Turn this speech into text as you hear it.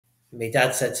my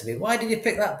dad said to me, "Why did you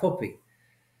pick that puppy?"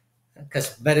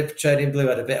 Because Mediterranean Blue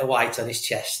had a bit of white on his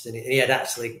chest, and he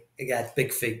had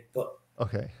big feet. But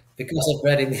Okay. because I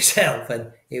bred him myself,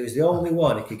 and he was the only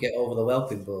one who could get over the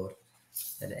whelping board.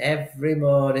 And every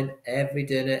morning, every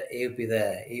dinner, he would be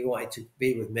there. He wanted to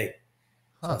be with me.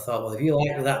 So I Huh. thought, well, if you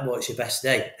like me that much, your best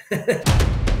day.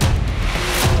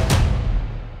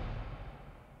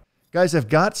 Guys, I've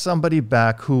got somebody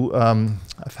back who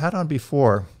I've had on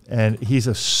before, and he's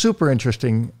a super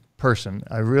interesting person.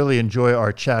 I really enjoy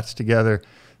our chats together.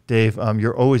 Dave,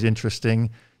 you're always interesting.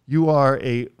 You are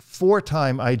a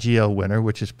four-time IGL winner,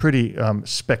 which is pretty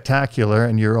spectacular,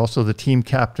 and you're also the team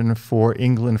captain for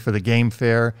England for the Game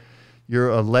Fair. You're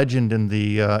a legend in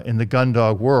the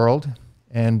gundog world,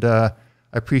 and I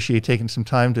appreciate you taking some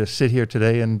time to sit here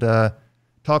today and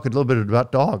talk a little bit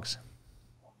about dogs.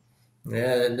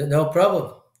 Yeah, no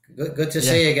problem. Good to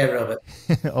Yeah. see you again,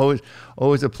 Robert.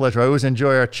 always a pleasure. I always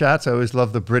enjoy our chats. I always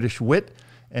love the British wit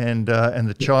and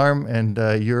the charm. And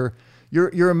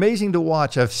you're amazing to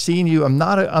watch. I've seen you. I'm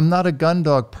not a gun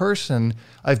dog person.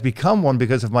 I've become one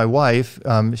because of my wife.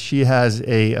 She has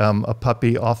a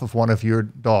puppy off of one of your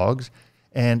dogs,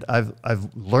 and I've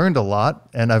learned a lot,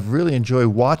 and I've really enjoyed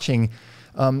watching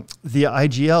the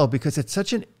IGL because it's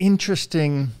such an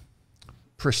interesting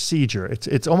procedure.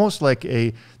 It's almost like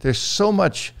there's so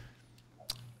much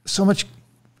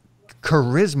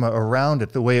charisma around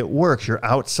it, the way it works. You're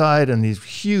outside in these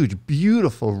huge,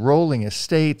 beautiful rolling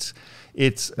estates.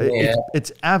 It's Yeah.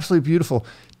 it's absolutely beautiful.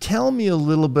 Tell me a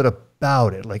little bit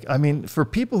about it. Like, I mean, for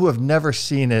people who have never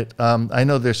seen it, I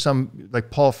know there's some,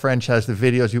 like Paul French has the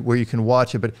videos where you can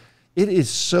watch it, but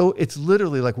it's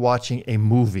literally like watching a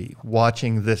movie,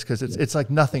 watching this, because it's like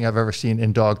nothing I've ever seen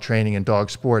in dog training and dog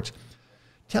sports.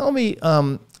 Tell me,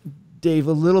 Dave,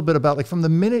 a little bit about, like, from the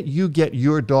minute you get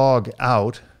your dog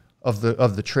out of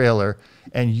the trailer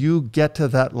and you get to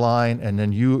that line, and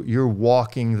then you're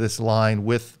walking this line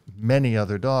with many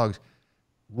other dogs.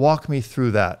 Walk me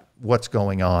through that. What's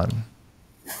going on?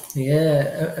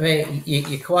 Yeah, I mean,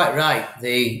 you're quite right.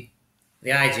 The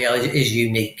IGL is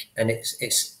unique, and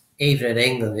it's even in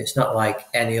England, it's not like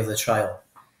any other trial.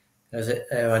 As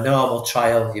a normal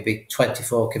trial, you'd be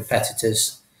 24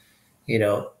 competitors,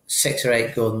 6 or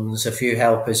 8 guns, a few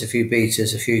helpers, a few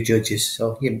beaters, a few judges,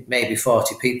 so you maybe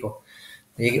 40 people.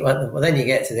 Then you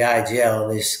get to the IGL,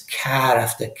 and there's car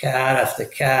after car after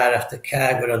car after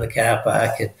car going on the car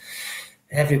park, and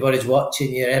everybody's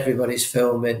watching you, everybody's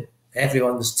filming,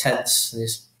 everyone's tense.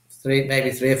 There's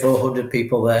maybe 300 or 400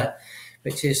 people there,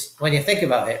 which is, when you think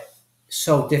about it,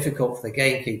 so difficult for the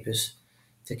gamekeepers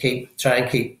to try and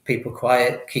keep people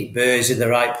quiet, keep birds in the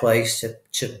right place,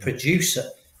 to produce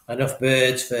enough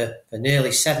birds for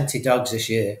nearly 70 dogs this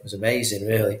year. It was amazing,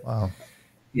 really. Wow.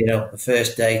 The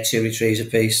first day, 2 retrieves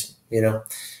apiece,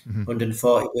 Mm-hmm.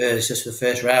 140 birds just for the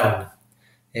first round,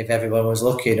 if everyone was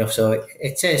lucky enough. So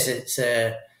it's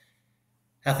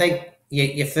I think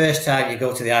your first time you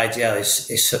go to the IGL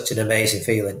is such an amazing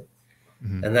feeling.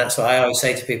 Mm-hmm. And that's what I always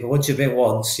say to people: once you've been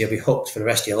once, you'll be hooked for the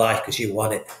rest of your life because you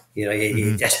want it.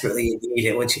 You desperately need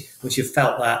it. Once you've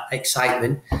felt that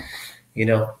excitement,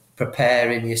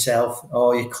 preparing yourself,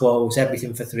 all your clothes,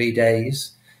 everything for 3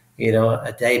 days.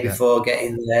 A day Yeah. before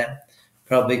getting there,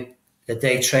 probably a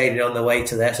day training on the way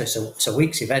to there. So it's a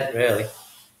week's event, really.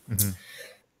 Mm-hmm.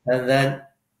 And then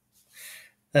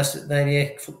then you're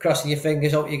crossing your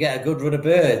fingers, hope you get a good run of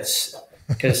birds,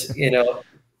 because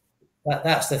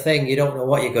that's the thing. You don't know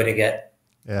what you're going to get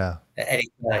Yeah. at any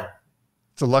time.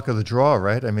 It's the luck of the draw,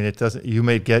 right? I mean, it doesn't. You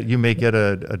may get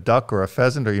a duck or a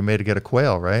pheasant, or you may get a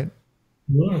quail, right?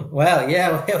 Well,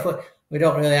 yeah, we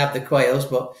don't really have the quails,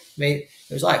 but I mean,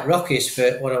 it was like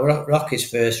one of Rocky's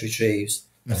first retrieves.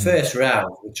 The Mm-hmm. first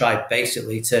round, we tried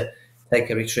basically to take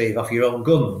a retrieve off your own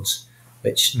guns,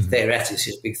 which Mm-hmm. theoretically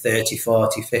should be 30,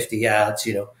 40, 50 yards,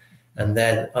 And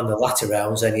then on the latter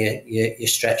rounds, then you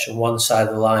stretch from one side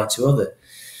of the line to other.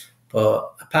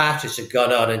 But a partridge had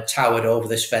gone on and towered over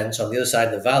this fence on the other side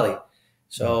of the valley.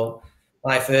 So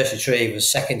my first retrieve was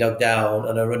second dog down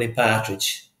on a running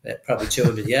partridge at probably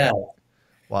 200 yards.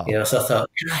 Wow. So I thought,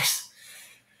 Christ,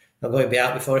 I'm going to be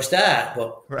out before I start.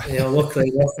 But, Right.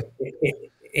 luckily,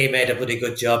 he made a bloody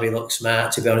good job. He looked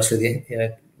smart, to be honest with you.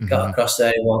 Got Mm-hmm. across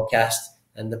there in one cast.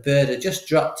 And the bird had just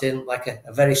dropped in like a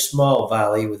very small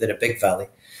valley within a big valley.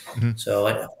 Mm-hmm. So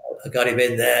I got him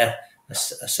in there. I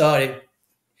saw him.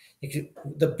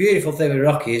 The beautiful thing with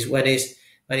Rocky is when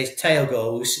his tail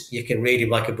goes, you can read him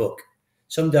like a book.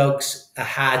 Some dogs are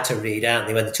hard to read, aren't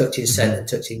they, when they're touching scent and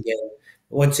touching game.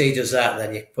 Once he does that,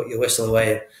 then you put your whistle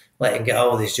away and let him get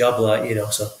on with his job,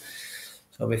 So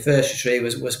my first retrieve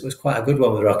was quite a good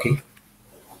one with Rocky.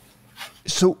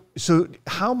 So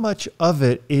how much of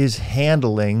it is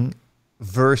handling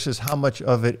versus how much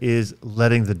of it is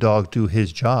letting the dog do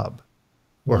his job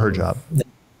or her job?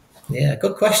 Yeah,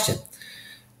 good question.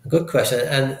 Good question.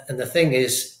 And the thing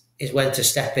is when to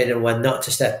step in and when not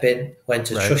to step in, when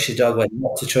to Right. trust your dog, when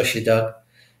not to trust your dog.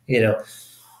 You know,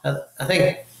 and I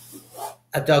think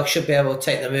a dog should be able to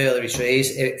take them early retrieves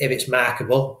if it's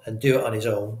markable and do it on his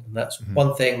own. And that's Mm-hmm.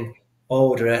 one thing.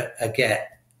 Older I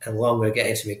get and longer I get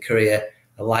into my career,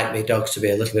 I like my dogs to be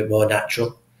a little bit more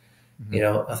natural. Mm-hmm. You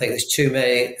know, I think there's too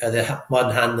many of the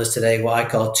modern handlers today, what I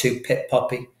call too pit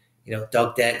poppy. You know,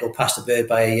 dog daren't go past a bird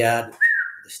by a yard,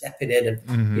 stepping in, and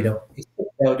you Mm-hmm. know,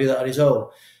 he'll do that on his own.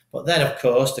 But then, of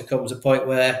course, there comes a point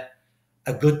where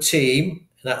a good team,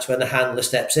 and that's when the handler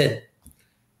steps in.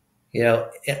 You know,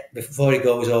 before he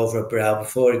goes over a brow,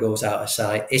 before he goes out of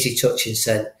sight, is he touching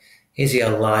scent? Is he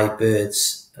on live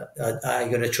birds? Are you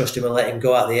going to trust him and let him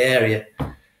go out of the area?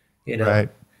 You know, Right.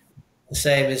 the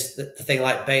same as the thing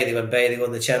like Bailey, when Bailey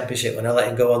won the championship, when I let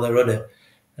him go on the runner.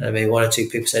 I mean, one or two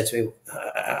people said to me,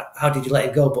 how did you let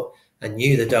him go? But I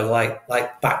knew the dog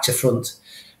like back to front.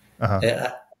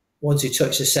 Uh-huh. Once he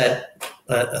touched the scent,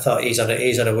 I thought he's on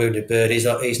a wounded bird. He's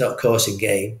not coursing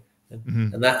game,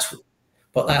 Mm-hmm. and that's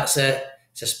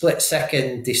it's a split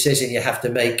second decision you have to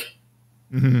make.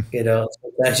 Mm-hmm. You know,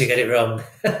 sometimes you get it wrong.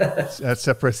 That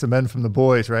separates the men from the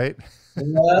boys, right?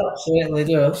 Well, certainly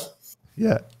does.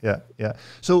 Yeah, yeah, yeah.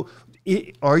 So,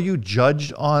 are you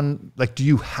judged on, like, do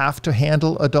you have to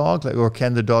handle a dog, like, or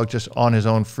can the dog just on his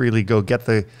own freely go get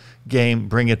the game,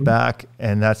 bring it back,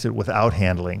 and that's it without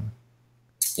handling?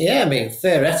 Yeah, I mean,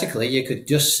 theoretically, you could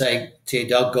just say to your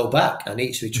dog, "Go back," and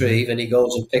each Mm-hmm. retrieve, and he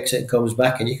goes and picks it and comes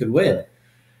back, and you could win.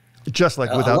 Just like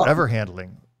A without lot. ever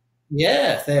handling.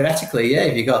 Yeah, theoretically, yeah.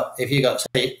 If you got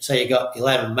say you got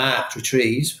 11 marked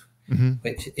retrieves, Mm-hmm.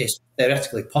 which is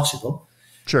theoretically possible,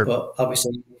 Sure. but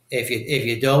obviously, if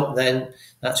you don't, then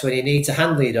that's when you need to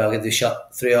handle your dog. If they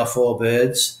shot 3 or 4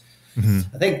 birds,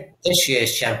 Mm-hmm. I think this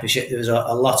year's championship there was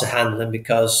a lot of handling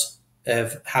because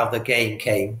of how the game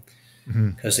came. Mm-hmm.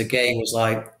 Because the game was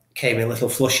came in little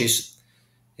flushes.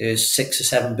 There was 6 or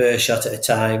 7 birds shot at a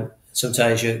time.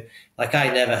 Sometimes I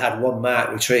never had one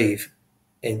mark retrieve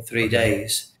in three Okay.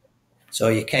 days. So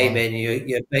you came Wow. in,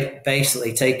 you're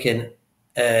basically taking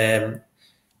um,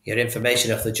 your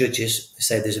information off the judges. They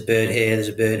say there's a bird here, there's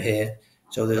a bird here.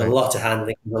 So there's a Right. lot of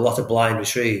handling, a lot of blind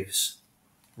retrieves.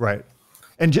 Right.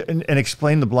 And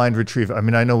explain the blind retrieve. I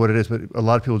mean, I know what it is, but a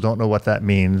lot of people don't know what that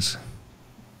means.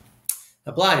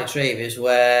 A blind retrieve is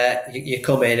where you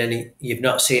come in and you've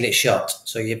not seen it shot.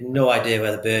 So you have no idea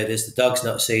where the bird is. The dog's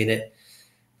not seen it.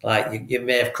 Like you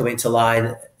may have come into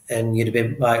line and you'd have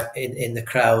been like in the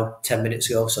crowd 10 minutes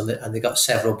ago, and they got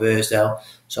several birds down.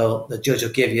 So the judge will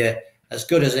give you as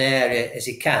good as an area as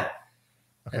he can.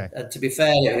 Okay. And to be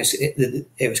fair,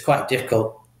 it was quite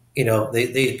difficult. You know,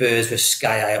 these birds were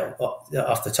sky high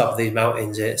off the top of these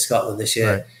mountains in Scotland this Right.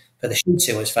 year. But the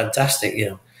shooting was fantastic, you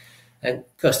know. And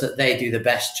because they do the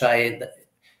best trying,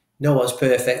 no one's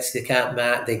perfect. They can't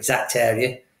mark the exact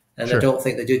area. And I Sure. don't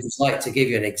think the judges like to give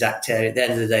you an exact area. At the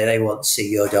end of the day, they want to see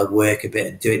your dog work a bit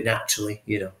and do it naturally,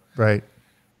 you know. Right.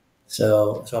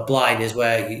 So a blind is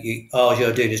where all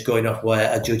you're doing is going off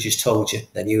where a judge has told you.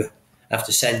 Then you have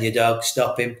to send your dog,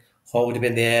 stop him, hold him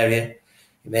in the area,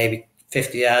 maybe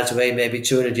 50 yards away, maybe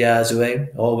 200 yards away,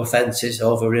 over fences,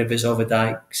 over rivers, over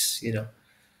dikes, you know.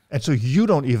 And so you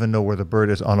don't even know where the bird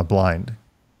is on a blind.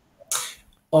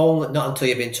 Only not until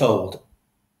you've been told.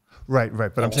 Right,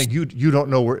 right. But I'm saying you don't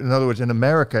know where. In other words, in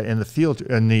America, in the field,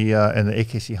 in the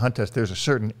AKC hunt test, there's a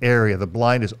certain area. The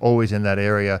blind is always in that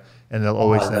area, and they'll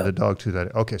always send the dog to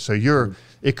that. Okay, so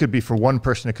it could be for one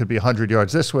person, it could be 100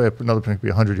 yards this way. Another person could be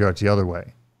 100 yards the other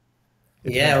way.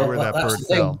 It Yeah, depends well, where that that's bird the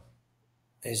thing. fell.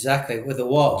 Exactly. With the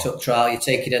walked up trial, you're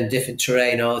taking in different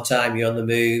terrain all the time. You're on the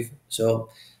move. So,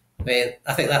 I mean,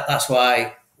 I think that's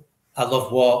why I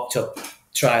love walked up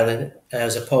trialing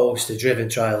as opposed to driven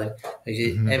trialing.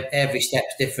 Every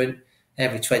step's different.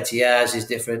 Every 20 yards is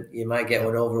different. You might get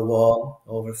one over a wall,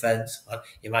 over a fence. Or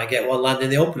you might get one land in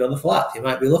the open on the flat. You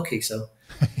might be lucky. So,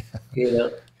 you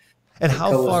know, And it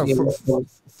how far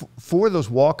for the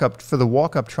walk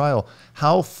up trial,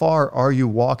 how far are you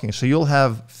walking? So you'll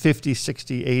have 50,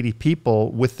 60, 80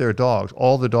 people with their dogs.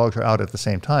 All the dogs are out at the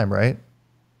same time, right?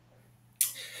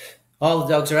 all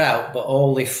the dogs are out, but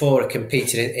only 4 are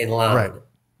competing in line. Right.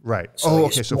 Right. So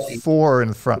Okay. So 4 are in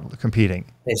the front competing.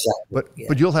 Exactly.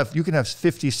 But you can have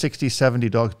 50, 60, 70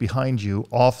 dogs behind you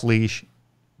off leash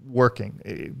working,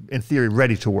 in theory,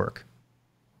 ready to work.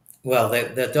 Well,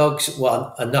 the dogs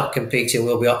are not competing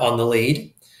will be on the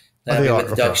lead. Oh, they Be are. with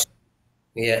the Okay. dogs.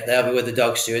 Yeah, they'll be with the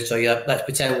dog steward. So let's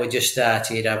pretend we're just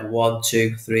starting. You'd have 1,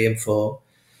 2, 3, and 4.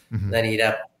 Hmm. Then you'd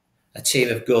have a team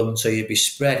of guns. So you'd be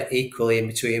spread equally in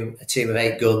between a team of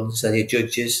 8 guns. Then your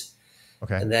judges,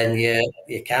 Okay. and then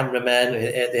your cameramen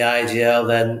at the IGL.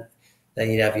 Then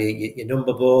you'd have your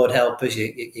number board helpers,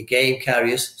 your game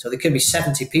carriers. So there can be Mhm.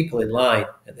 70 people in line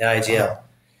at the IGL. Wow.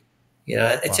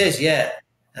 It Wow. is, yeah.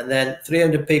 And then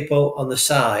 300 people on the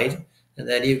side, and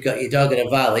then you've got your dog in a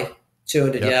valley,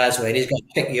 200 Yep. yards away, and he's got to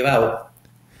pick you out.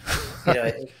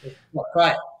 Right. It's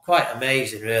quite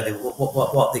amazing, really,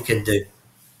 what they can do.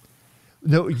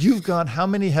 No, you've gone, how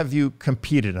many have you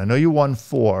competed? I know you won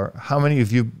 4. How many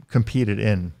have you competed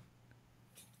in?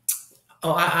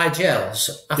 Oh, IGLs.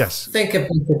 I Yes. think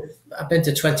I've been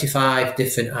to 25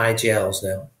 different IGLs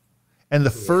now. And the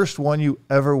Yeah. first one you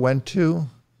ever went to,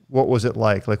 what was it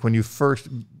like? Like when you first,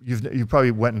 you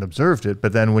probably went and observed it,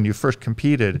 but then when you first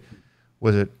competed,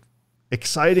 was it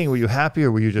exciting? Were you happy,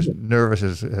 or were you just nervous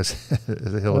as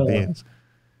a hill of Oh, beans?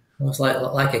 I was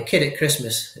like a kid at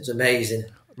Christmas. It was amazing.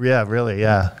 Yeah, really.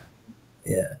 Yeah.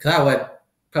 Yeah, because I went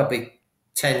probably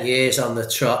 10 years on the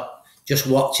trot just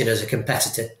watching as a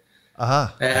competitor.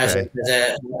 Aha. As a,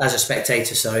 Okay. as a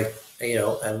spectator, sorry,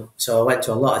 and so I went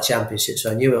to a lot of championships,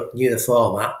 so I knew the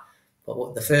format.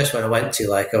 But the first one I went to,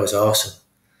 like, I was awesome.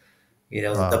 The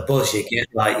Wow. buzz you get,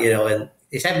 and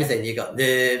it's everything. You got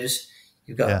nerves,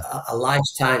 you've got Yeah. a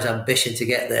lifetime's ambition to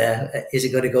get there. Is it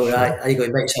going to go right? Sure. Are you going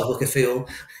to make yourself look a fool?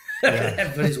 Yeah.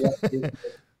 Everybody's watching.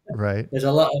 Right. There's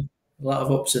a lot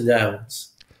of ups and downs.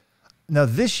 Now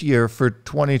this year for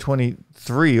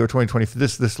 2023 or 2020,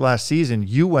 this last season,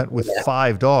 you went with Yeah,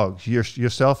 5 dogs.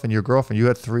 Yourself and your girlfriend. You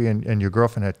had 3, and your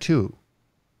girlfriend had 2.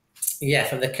 yeah.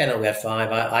 From the kennel we had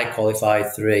 5. I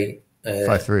qualified 3.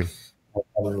 5-3.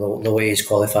 And Louise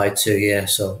qualified 2, yeah.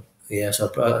 So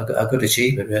a good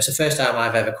achievement. Yeah. It's the first time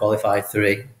I've ever qualified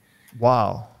 3.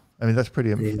 Wow. I mean, that's pretty.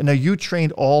 Yeah, And now you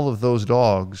trained all of those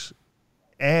dogs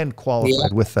and yeah,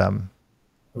 qualified with them.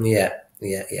 yeah.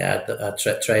 I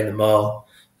trained them all,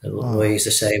 and Wow. Louise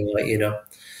the same,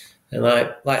 And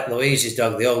like Louise's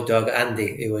dog, the old dog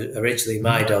Andy, he was originally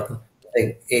my Mhm. dog. I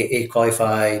think he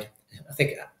qualified. I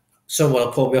think someone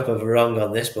will pull me up if I'm wrong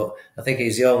on this, but I think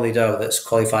he's the only dog that's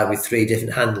qualified with 3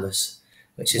 different handlers,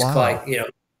 which is Wow.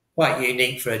 quite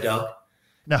unique for a dog.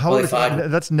 Now, how old is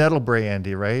Qualified. that's Nettlebray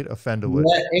Andy, right? Of Fenderwood.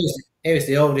 Yeah, he was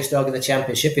the oldest dog in the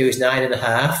championship. He was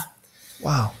 9.5.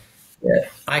 Wow. Yeah.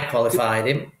 I qualified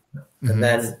him, and Hmm.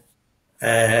 then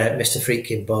Mr.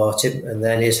 Freakin bought him, and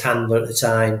then his handler at the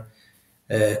time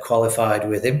qualified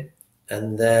with him,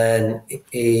 and then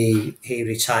he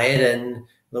retired, and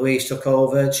Louise took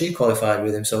over, and she qualified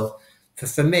with him. So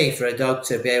for me, for a dog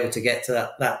to be able to get to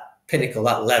that pinnacle,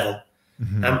 that level,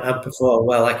 Hmm. and perform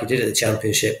well like he did at the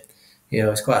championship,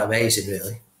 it's quite amazing,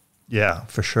 really. Yeah,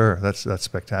 for sure. That's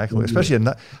spectacular. Especially,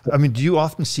 I mean, do you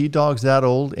often see dogs that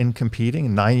old in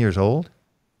competing, 9 years old?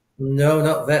 No,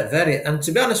 not very. And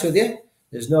to be honest with you,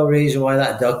 there's no reason why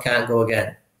that dog can't go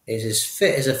again. He's as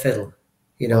fit as a fiddle.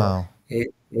 You know, Wow. he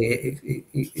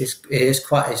is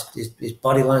quite. His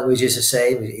body language is the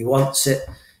same. He wants it.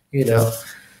 You know,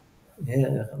 Yep.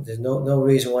 yeah. There's no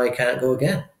reason why he can't go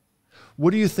again.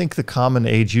 What do you think the common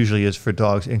age usually is for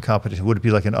dogs in competition? Would it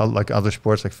be like like other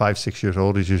sports, like 5, 6 years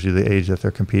old is usually the age that they're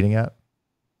competing at?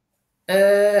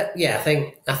 Yeah,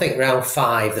 I think round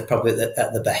 5 they're probably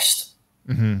at the best.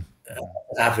 Hmm.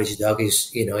 Average dog is,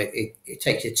 it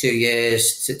takes you 2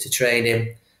 years to train him,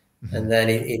 Hmm. and then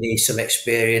he needs some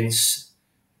experience.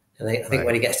 I think Right.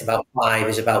 when he gets to about 5,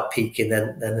 he's about peaking.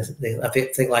 Then I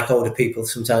think like older people,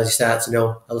 sometimes you start to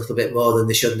know a little bit more than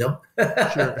they should know.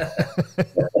 Sure.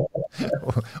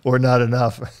 Or not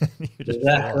enough. You're just full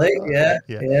on. Exactly. Yeah.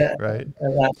 Yeah. Yeah. Right. At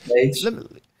that stage. Let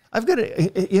me, I've got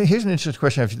here's an interesting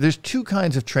question. There's 2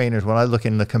 kinds of trainers when I look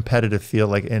in the competitive field,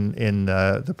 like in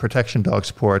the protection dog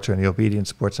sports or in the obedience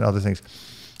sports and other things.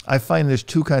 I find there's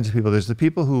 2 kinds of people. There's the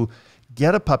people who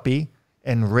get a puppy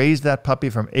and raise that puppy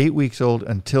from 8 weeks old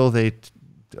until the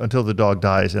dog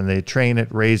dies, and they train it,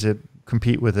 raise it,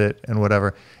 compete with it, and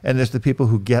whatever. And there's the people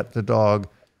who get the dog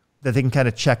that they can kind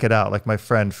of check it out. Like my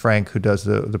friend Frank, who does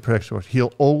the protection sports,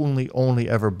 he'll only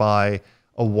ever buy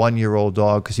a 1-year-old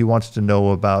dog because he wants to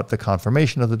know about the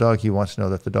conformation of the dog. He wants to know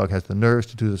that the dog has the nerves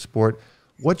to do the sport.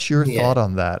 What's your Yeah. thought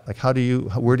on that? Like,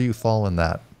 where do you fall in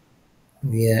that?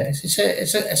 Yeah.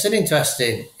 It's an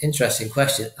interesting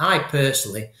question. I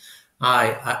personally,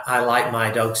 I like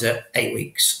my dogs at 8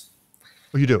 weeks.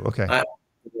 Oh, you do? Okay. I,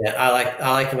 yeah,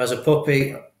 I like him as a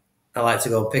puppy. I like to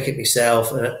go and pick it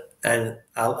myself, and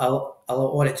I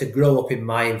want it to grow up in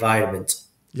my environment.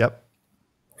 Yep.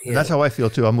 And You that's know, how I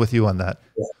feel too. I'm with you on that.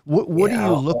 yeah, What do yeah.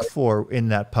 you look for in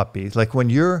that puppy? Like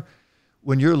when you're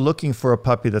when you're looking for a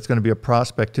puppy that's going to be a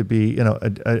prospect to be, you know,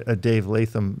 a Dave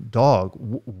Latham dog,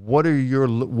 what are you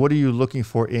looking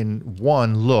for in,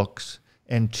 one, looks,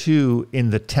 and two, in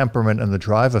the temperament and the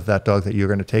drive of that dog that you're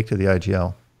going to take to the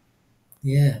IGL?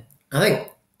 Yeah, I think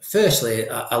firstly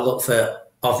I look for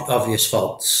obvious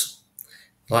faults,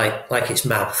 like its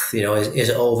mouth. You know, is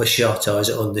it overshot or is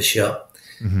it undershot?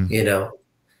 You know,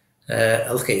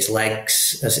 I look at its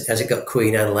legs. Has it got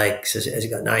Queen Anne legs? Has it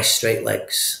got nice straight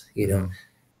legs? You know,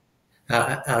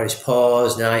 are his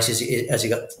paws nice? Has he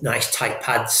got nice tight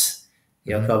pads?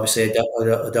 You know, obviously a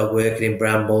dog working in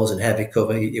brambles and heavy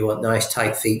cover, you want nice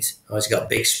tight feet. Or has he got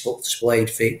big splayed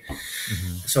feet?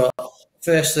 So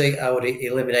firstly, I would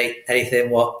eliminate anything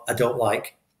what I don't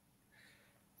like.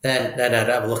 Then I'd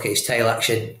have a look at his tail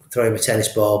action, throw him a tennis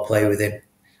ball, play with him.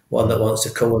 One that wants to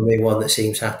come with me, one that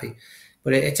seems happy.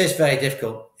 But it is very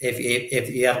difficult if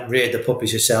you haven't reared the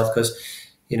puppies yourself, because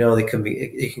you know they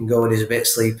can go and he's a bit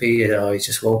sleepy, you know, he's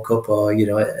just woke up, or you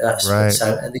know that's Right.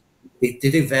 and they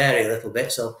do vary a little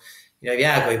bit. So you know, if you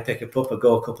are going to pick a pup,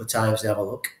 go a couple of times and have a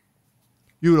look.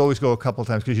 You would always go a couple of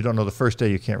times because you don't know the first day.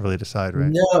 You can't really decide, right?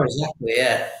 No, exactly.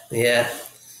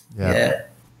 Yeah.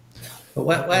 But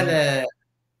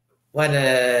when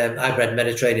I bred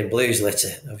Mediterranean Blues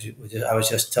litter, I was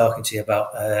just talking to you about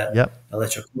Yep. a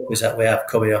litter of puppies that we have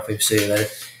coming up in soon. And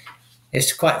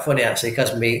it's quite funny actually,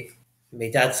 because my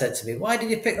dad said to me, "Why did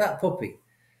you pick that puppy?"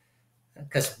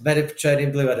 Because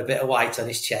Mediterranean Blue had a bit of white on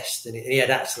his chest, and he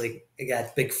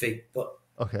had big feet. But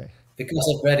Okay.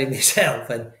 because I bred him myself,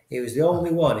 and he was the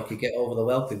only one who could get over the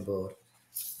whelping board.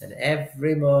 And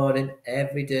every morning,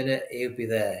 every dinner, he would be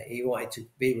there. He wanted to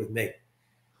be with me.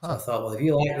 So I thought, well, if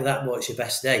you like me that much, your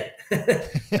best day.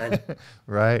 And,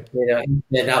 Right. you know,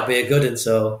 that'll be a good one.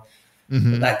 So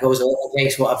that goes a little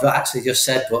against what I've actually just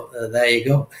said, but there you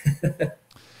go.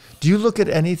 Do you look at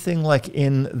anything like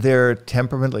in their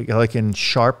temperament, like in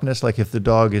sharpness, like if the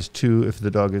dog is,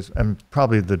 and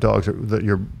probably the dogs that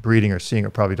you're breeding or seeing or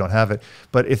probably don't have it,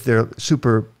 but if they're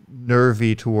super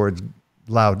nervy towards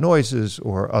loud noises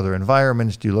or other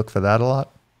environments, do you look for that a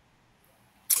lot?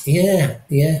 Yeah.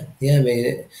 I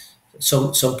mean,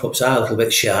 some pups are a little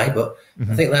bit shy, but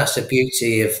I think that's the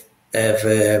beauty of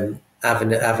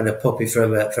having a puppy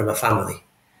from a family.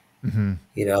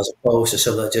 You know, as opposed to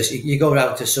some that just you go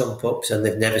around to some pups and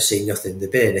they've never seen nothing.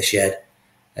 They've been in a shed,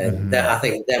 and I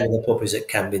think them are the puppies that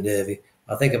can be nervy.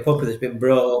 I think a puppy that's been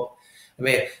brought up. I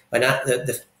mean, when I've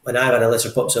had a litter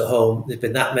of pups at home, there's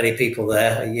been that many people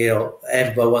there. And, you know,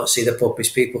 everybody wants to see the puppies.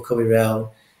 People coming around.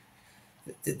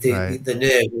 The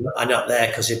nerves are not there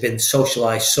because they've been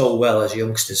socialised so well as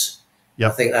youngsters.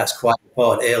 Yep. I think that's quite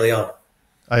important early on.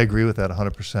 I agree with that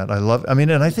 100%.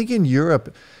 And I think in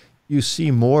Europe, you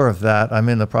see more of that. I'm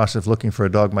in the process of looking for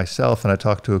a dog myself, and I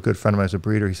talked to a good friend of mine who's a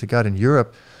breeder. He said, God, in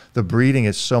Europe, the breeding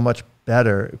is so much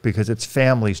better because it's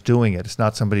families doing it. It's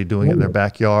not somebody doing it in their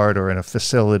backyard or in a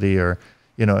facility or,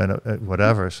 you know, in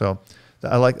whatever. So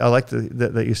I like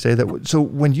that you say that. So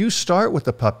when you start with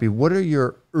the puppy, what are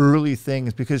your early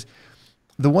things? Because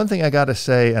the one thing I got to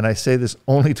say, and I say this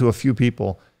only to a few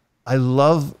people, I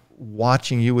love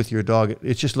watching you with your dog.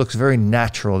 It just looks very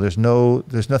natural. There's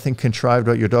nothing contrived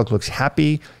about your dog. Looks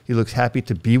happy. He looks happy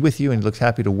to be with you, and he looks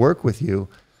happy to work with you.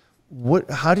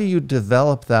 How do you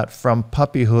develop that from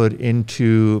puppyhood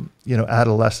into, you know,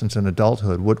 adolescence and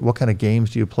adulthood? What kind of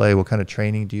games do you play? What kind of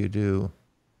training do you do?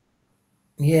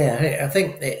 Yeah, I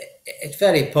think it's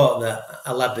very important that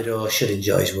a Labrador should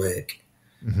enjoy his work.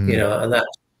 You know, and that,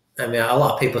 I mean, a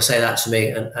lot of people say that to me,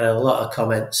 and a lot of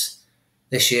comments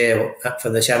this year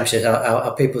from the championship, how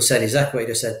people said exactly what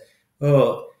you just said.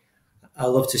 Oh, I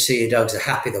love to see your dogs are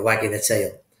happy, they're wagging their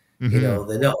tail. You know,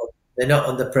 they're not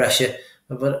under pressure.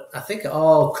 But I think it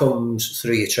all comes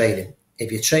through your training.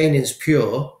 If your training's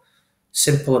pure,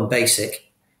 simple and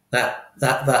basic,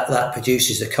 that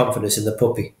produces the confidence in the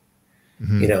puppy.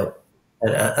 You know,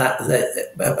 and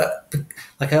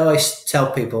like I always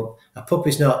tell people, a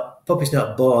puppy's not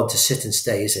born to sit and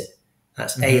stay, is it?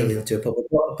 That's alien to a puppy.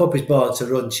 A puppy's born to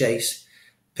run, chase,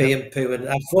 pee and poo and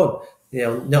have fun. You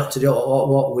know, not to do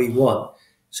what we want.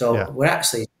 So we're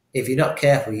actually, if you're not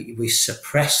careful, we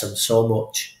suppress them so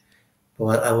much.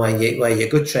 And when you're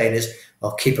good trainers,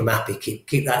 well, keep them happy,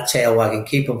 keep that tail wagging,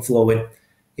 keep them flowing.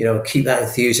 You know, keep that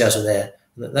enthusiasm there.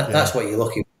 That's what you're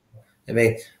looking for. I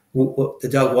mean, the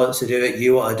dog wants to do it,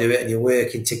 you want to do it, and you're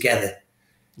working together.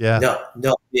 Yeah.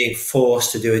 Not being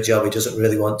forced to do a job he doesn't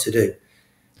really want to do.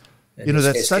 And you know,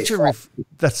 that's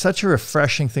such a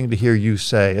refreshing thing to hear you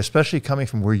say, especially coming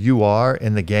from where you are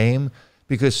in the game,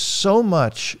 because so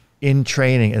much in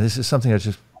training, and this is something that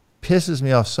just pisses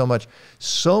me off so much.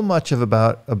 So much of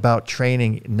about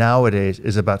training nowadays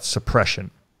is about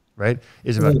suppression, right?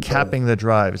 Is about capping the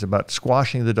drive. It's about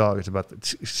squashing the dog. It's about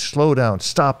slow down,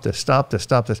 stop this, stop this,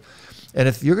 stop this. And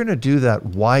if you're going to do that,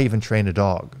 why even train a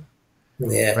dog?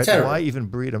 Yeah, right? Why even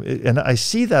breed them? And I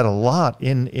see that a lot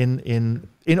in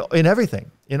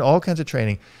everything, in all kinds of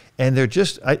training. And they're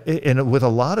just, and with a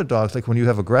lot of dogs, like when you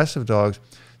have aggressive dogs,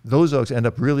 those dogs end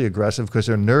up really aggressive because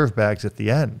they're nerve bags at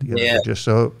the end. You know,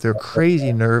 yeah. they're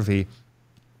crazy nervy.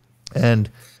 And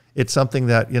it's something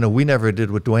that, we never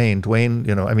did with Dwayne.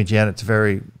 Dwayne, I mean, Janet's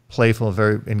very playful,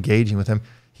 very engaging with him.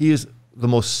 He is the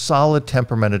most solid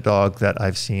temperamented dog that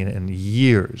I've seen in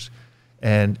years.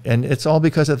 And it's all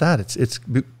because of that. It's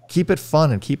keep it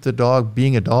fun and keep the dog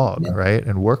being a dog, right?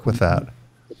 And work with that.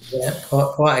 Yeah,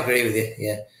 quite agree with you.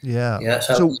 Yeah. Yeah. That's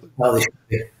how they should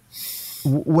be.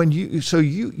 When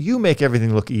you make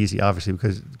everything look easy, obviously,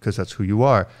 because that's who you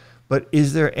are. But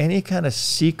is there any kind of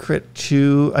secret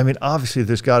to, I mean, obviously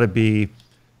there's got to be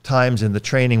times in the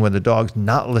training when the dog's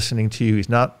not listening to you, he's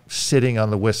not sitting on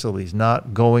the whistle, he's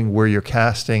not going where you're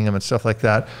casting him and stuff like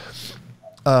that.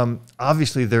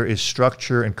 Obviously there is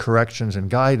structure and corrections and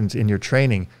guidance in your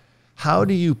training. How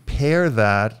do you pair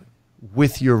that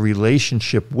with your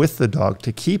relationship with the dog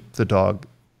to keep the dog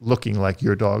looking like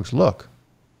your dogs look?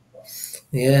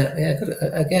 Yeah, good.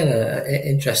 Again,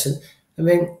 interesting. I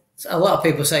mean, a lot of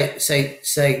people say,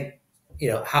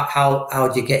 how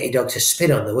do you get your dog to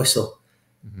spin on the whistle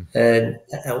and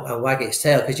wag its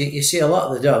tail? Because you see a lot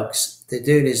of the dogs, they're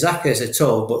doing exactly as they're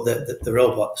told, but the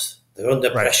robots, they're under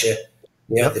pressure.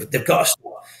 They've got to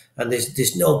stop, and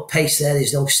there's no pace there,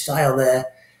 there's no style there.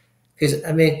 Because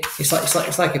I mean,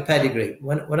 it's like a pedigree.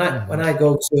 When I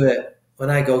go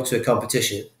to a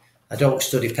competition, I don't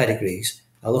study pedigrees.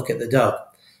 I look at the dog,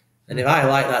 and if I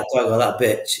like that dog or that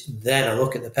bitch, then I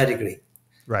look at the pedigree,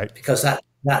 right? Because that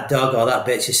dog or that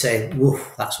bitch is saying,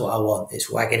 "Woof, that's what I want." It's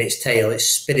wagging its tail, it's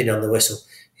spinning on the whistle,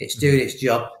 it's doing its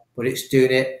job, but it's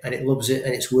doing it and it loves it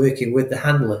and it's working with the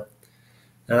handler.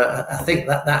 I think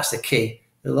that's the key.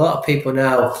 A lot of people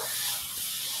now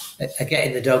are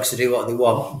getting the dogs to do what they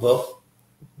want, but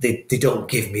they don't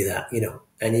give me that,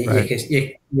 And you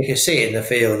can see it in the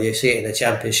field, you see it in the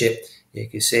championship, you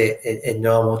can see it in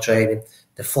normal training.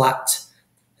 The flat,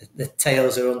 the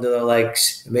tails are under the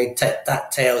legs. I mean,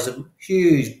 that tail's a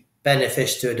huge benefit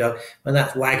to a dog when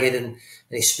that's wagging and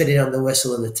he's spinning on the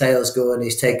whistle and the tail's going,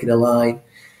 he's taking a line.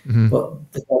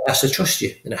 But the dog has to trust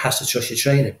you, and it has to trust your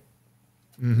training.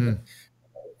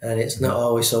 And it's not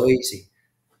always so easy.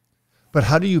 But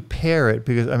how do you pair it?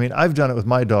 Because I mean, I've done it with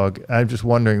my dog. I'm just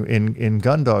wondering in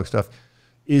gun dog stuff,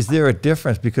 is there a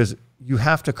difference? Because you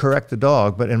have to correct the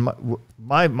dog. But in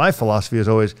my philosophy is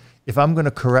always, if I'm going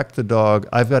to correct the dog,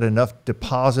 I've got enough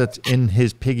deposits in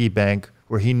his piggy bank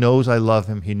where he knows I love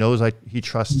him, he knows he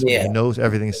trusts me, he knows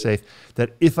everything is safe, that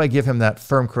if I give him that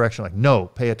firm correction, like, no,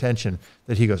 pay attention,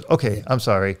 that he goes, okay, I'm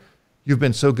sorry, you've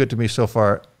been so good to me so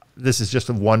far. This is just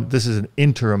this is an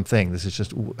interim thing. This is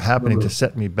just happening to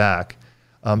set me back.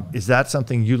 Is that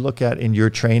something you look at in your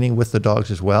training with the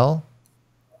dogs as well?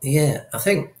 Yeah, I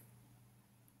think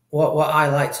what I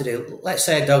like to do, let's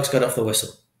say a dog's gone off the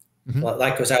whistle.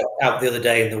 Like I was out the other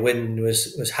day and the wind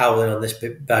was howling on this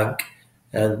big bank,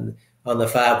 and on the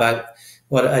far bank,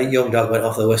 a young dog went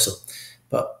off the whistle.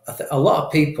 But a lot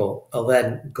of people will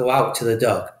then go out to the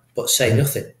dog but say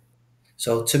nothing.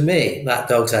 So to me, that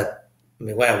dog's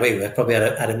where we were, probably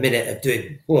had a minute of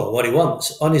doing what he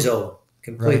wants on his own,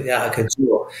 completely out of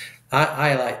control.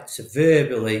 I like to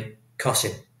verbally cuss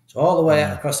him. So all the way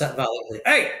across that valley,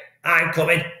 hey, I'm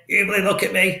coming. You look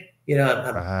at me. And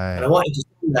I want him to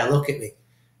stand there and look at me.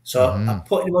 So I'm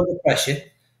putting him under pressure.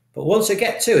 But once I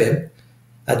get to him,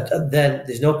 then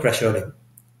there's no pressure on him.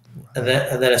 And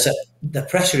then I said, the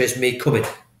pressure is me coming.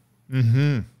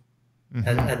 And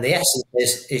the essence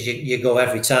is you go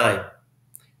every time.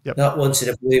 Yep. Not once in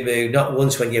a blue moon, not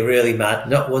once when you're really mad,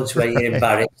 not once when you're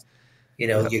embarrassed. You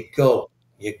go.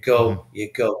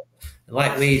 And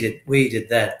like we did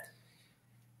then.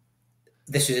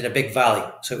 This was in a big valley,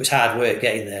 so it was hard work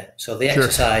getting there. So the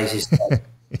exercise is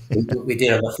we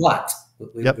did on the flat.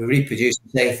 We reproduced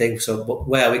the same thing, but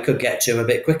where we could get to them a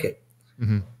bit quicker.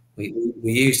 We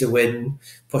used the wind,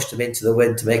 pushed them into the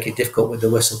wind to make it difficult with the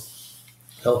whistle.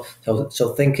 So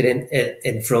thinking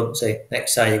in front, say,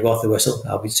 next time you go off the whistle,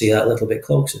 I'll be see that a little bit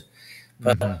closer.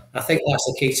 But I think that's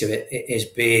the key to it, is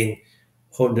being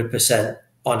 100%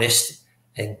 honest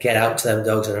and get out to them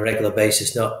dogs on a regular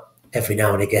basis, not every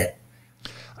now and again.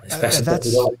 Especially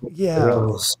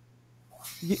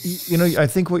I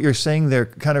think what you're saying there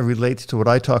kind of relates to what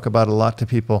I talk about a lot to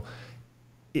people.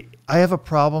 I have a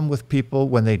problem with people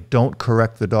when they don't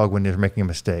correct the dog when they're making a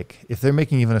mistake. If they're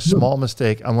making even a small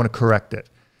mistake, I want to correct it.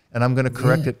 And I'm going to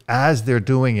correct it as they're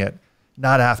doing it,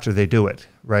 not after they do it,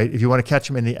 right? If you want to catch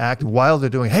them in the act while they're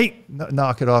doing, hey,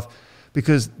 knock it off,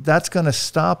 because that's going to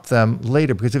stop them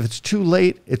later. Because if it's too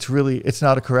late, it's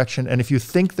not a correction. And if you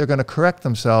think they're going to correct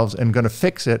themselves and going to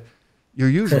fix it, you're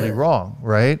usually wrong,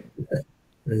 right?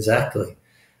 Exactly.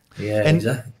 Yeah,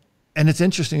 exactly. And it's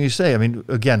interesting you say, I mean,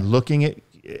 again,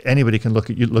 anybody can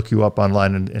look you up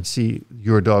online and see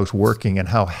your dogs working and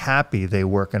how happy they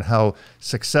work and how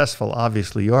successful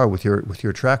obviously you are with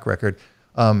your track record.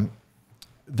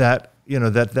 That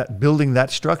building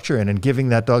that structure in and giving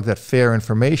that dog that fair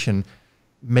information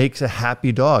makes a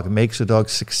happy dog, makes a dog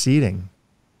succeeding.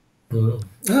 Oh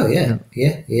yeah.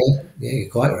 You're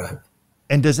quite right.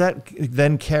 And does that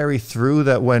then carry through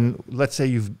that when, let's say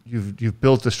you've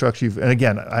built the structure, and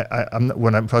again,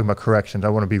 when I'm talking about corrections, I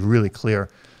want to be really clear.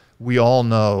 We all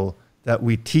know that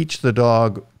we teach the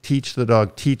dog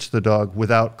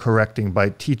without correcting, by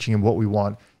teaching him what we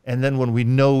want. And then when we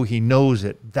know he knows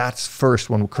it, that's first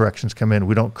when corrections come in.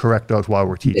 We don't correct dogs while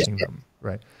we're teaching them,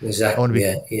 right? Exactly. I want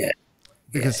to be,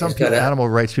 because some people, animal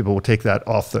rights people will take that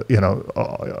off the,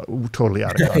 totally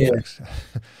out of context.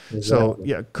 Exactly.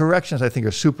 So corrections I think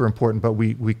are super important, but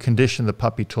we condition the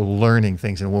puppy to learning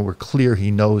things. And when we're clear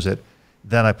he knows it,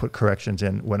 then I put corrections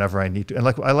in whenever I need to. And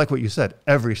I like what you said,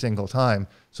 every single time,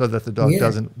 so that the dog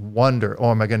doesn't wonder,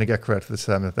 oh, am I going to get corrected this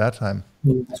time at that time?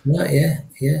 That's right,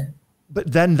 yeah. But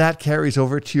then that carries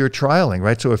over to your trialing,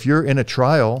 right? So if you're in a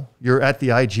trial, you're at the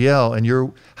IGL,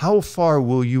 and how far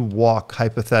will you walk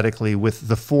hypothetically with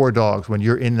the 4 dogs when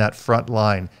you're in that front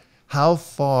line? How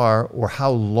far or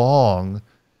how long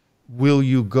will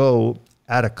you go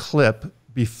at a clip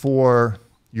before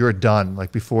you're done,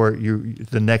 like before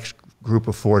the next group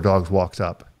of 4 dogs walks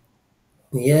up?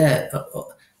 Yeah.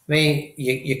 I mean,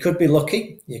 you could be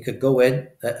lucky. You could go in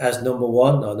as number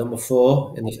 1 or number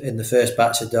 4 in the first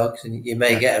batch of dogs, and you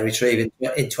may get a retrieve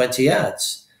in 20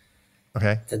 yards.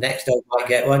 Okay. The next dog might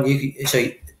get one. So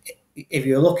if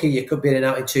you're lucky, you could be in and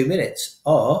out in 2 minutes,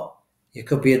 or you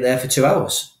could be in there for 2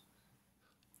 hours.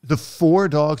 The 4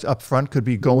 dogs up front could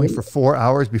be going for 4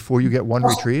 hours before you get one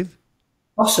retrieve?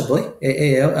 Possibly.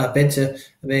 I've been to,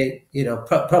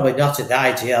 probably not at the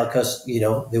IGL because,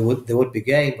 there would be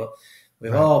game, but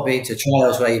we've all been to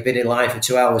trials where you've been in line for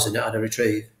 2 hours and not had a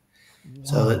retrieve. Wow.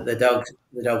 So the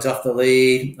dog's off the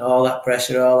lead, all that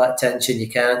pressure, all that tension. You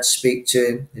can't speak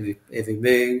to him if he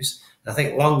moves. I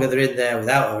think longer they're in there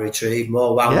without a retrieve,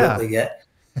 more wound up they get.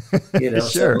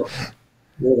 Sure.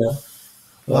 So,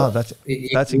 wow, that's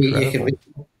incredible. You can be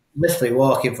literally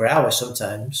walking for hours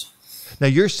sometimes. Now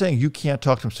you're saying you can't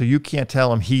talk to him, so you can't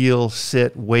tell him heel,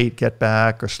 sit, wait, get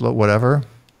back, or slow, whatever?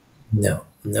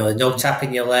 No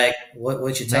tapping your leg.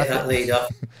 Once you take that lead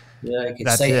off, you can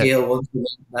say heel once,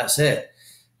 that's it.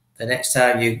 The next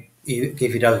time you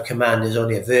give your dog a command, there's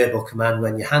only a verbal command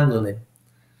when you're handling him.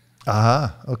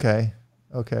 Okay.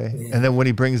 Yeah. And then when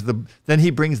he brings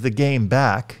the game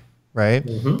back, right?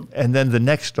 Mm-hmm. And then the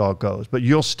next dog goes, but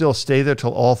you'll still stay there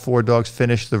till all 4 dogs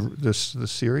finish the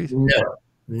series?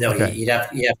 No. Okay. You'd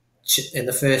have in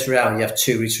the first round you have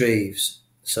 2 retrieves.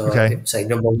 So say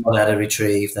number 1 had a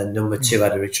retrieve, then number 2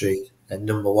 had a retrieve, then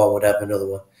number 1 would have another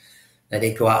one. Then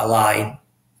he'd go out of line.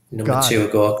 Number 2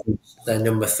 would go across. Then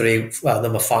number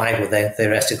 5 would then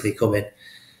theoretically come in.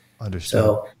 Understood.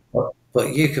 So,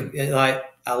 but you could, like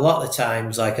a lot of the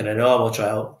times, like in a normal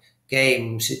trial,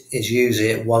 games is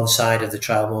usually at one side of the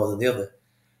trial more than the other.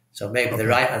 So maybe the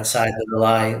right-hand side of the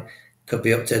line could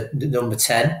be up to number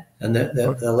 10, and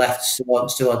the left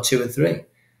still on 2 and 3.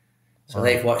 So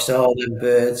they've watched all them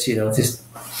birds,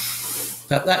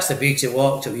 that's the beauty of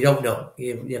walk to. You don't know.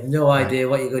 You have no idea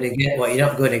what you're going to get, what you're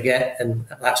not going to get, and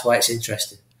that's why it's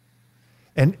interesting.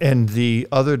 And the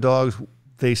other dogs,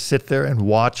 they sit there and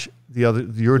watch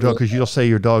your dog, because you'll say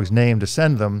your dog's name to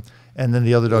send them, and then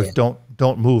the other dogs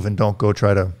don't move and don't go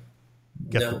try to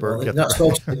get the bird. It's not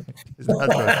supposed to. It's not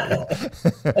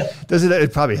supposed to. Does it?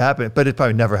 It probably happen, but it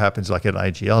probably never happens like at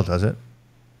IGL, does it?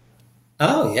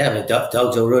 Oh yeah, I mean, dogs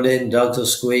will run in, dogs will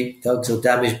squeak, dogs will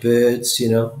damage birds.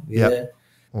 Yep.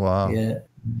 Wow. Yeah.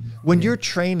 When you're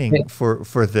training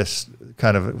for this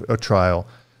kind of a trial,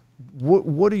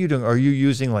 what are you doing? Are you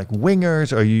using like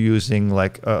wingers? Are you using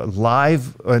like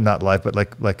live, or not live, but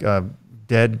like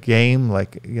dead game,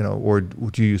 or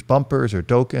would you use bumpers or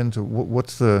dokens, or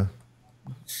what's the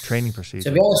training procedure?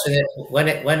 To be honest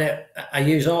with you, I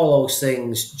use all those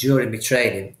things during my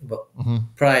training, but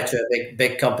prior to a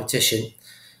big competition,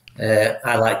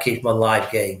 I like to keep them on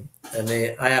live game. I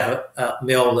mean, I have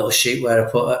my own little sheet where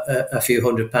I put a few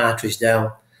hundred partridge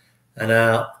down and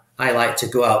I like to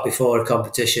go out before a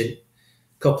competition.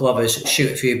 A couple of us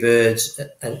shoot a few birds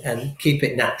and keep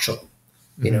it natural.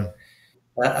 You Hmm. know,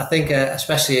 I think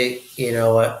especially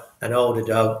an older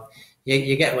dog,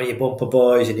 you get when you bumper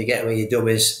boys and you get when you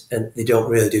dummies, and they don't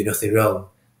really do nothing wrong.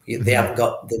 They Hmm. haven't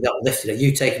got, they're not lifted it.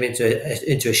 You take them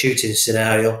into a shooting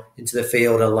scenario, into the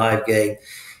field, a live game.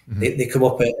 Hmm. They come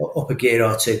up a gear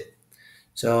or two.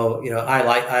 So I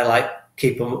like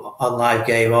keep them on live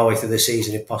game all the way through the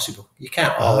season if possible. You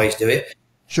can't Ah, always do it,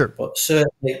 sure. but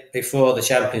certainly before the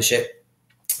championship,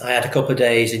 I had a couple of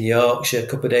days in Yorkshire, a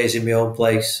couple of days in my own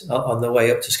place on the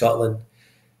way up to Scotland.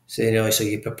 So so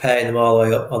you're preparing them all the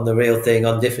way up on the real thing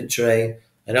on different terrain,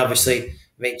 and obviously, I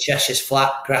mean Cheshire's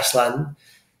flat grassland.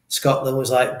 Scotland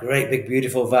was like great big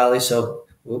beautiful valley, so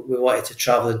we wanted to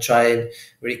travel and try and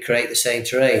recreate the same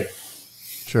terrain.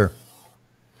 Sure.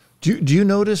 Do you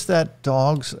notice that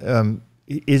dogs,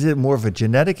 is it more of a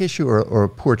genetic issue or a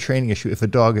poor training issue if a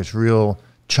dog is real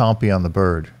chompy on the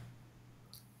bird?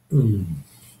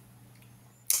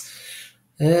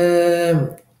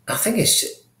 I think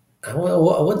I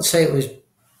wouldn't say it was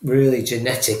really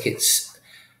genetic.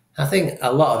 I think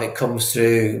a lot of it comes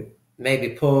through maybe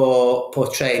poor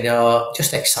training or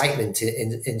just excitement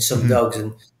in some Hmm. dogs,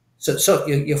 and so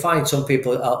you'll find some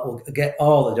people will get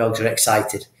all the dogs are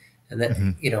excited, and that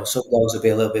Hmm. some dogs will be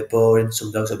a little bit boring,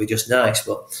 some dogs will be just nice,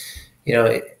 but you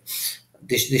know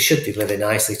they should be living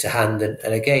nicely to hand,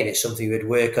 and again it's something you would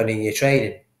work on in your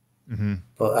training. Hmm.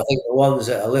 But I think the ones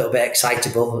that are a little bit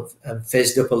excitable and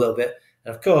fizzed up a little bit,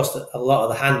 and of course a lot of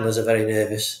the handlers are very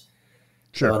nervous.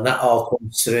 So, Sure. and that all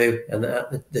comes through, and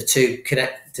the two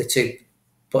connect the two,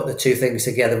 put the two things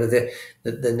together with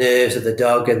the nerves of the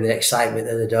dog and the excitement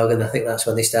of the dog, and I think that's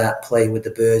when they start playing with the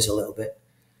birds a little bit.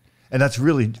 And that's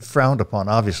really frowned upon,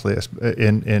 obviously,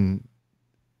 in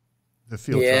the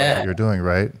field trials that Yeah, you're doing,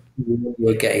 right?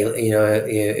 you get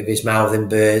if he's mouthing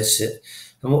birds,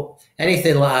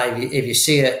 anything like if you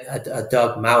see a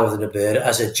dog mouthing a bird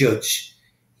as a judge,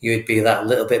 you'd be that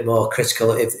little bit more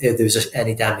critical if there was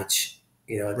any damage.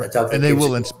 A Right. dog And that they gives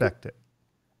will it. inspect it.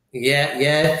 Yeah,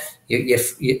 yeah.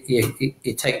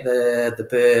 You take the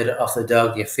bird off the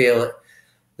dog. You feel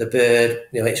the bird,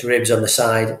 its ribs on the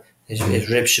side. Hmm. His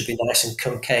ribs should be nice and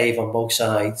concave on both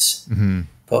sides. Hmm.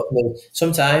 But I mean,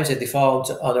 sometimes if they fall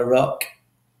on a rock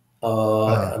or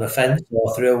Uh, on a fence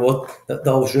or through a wood,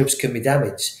 those ribs can be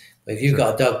damaged. But if you've sure.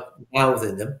 got a dog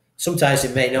mouthing them, sometimes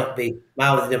it may not be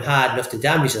mouthing them hard enough to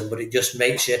damage them, but it just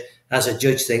makes you, as a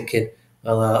judge, thinking,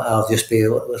 well, I'll just be a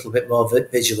little bit more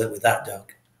vigilant with that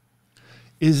dog.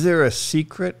 Is there a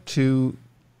secret to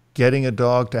getting a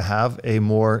dog to have a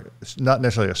more, not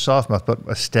necessarily a soft mouth, but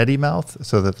a steady mouth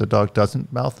so that the dog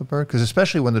doesn't mouth the bird? Because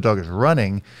especially when the dog is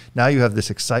running, now you have this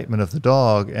excitement of the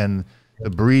dog and the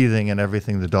breathing and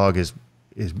everything. The dog is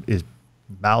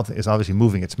mouth is obviously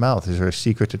moving its mouth. Is there a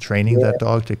secret to training that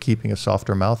dog to keeping a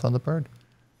softer mouth on the bird?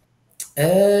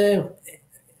 Um,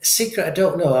 Secret, I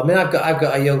don't know. I mean, I've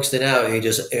got a youngster now who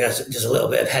has just a little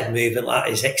bit of head movement, like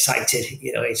he's excited.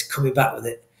 He's coming back with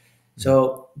it. Mhm.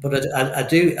 So, but I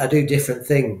do different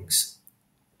things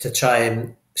to try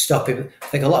and stop him. I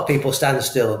think a lot of people stand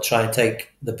still and try and take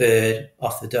the bird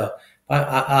off the dog.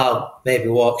 I'll maybe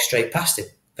walk straight past him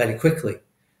very quickly,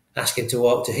 ask him to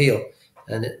walk to heel,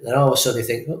 and then all of a sudden you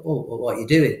think, oh, what are you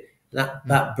doing? And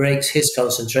that breaks his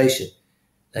concentration,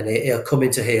 and he'll come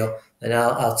into heel, and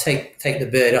I'll take the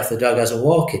bird off the dog as I'm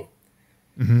walking.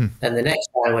 Mm-hmm. And the next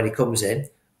time when he comes in,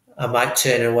 I might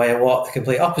turn away and walk the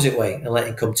complete opposite way and let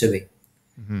him come to me.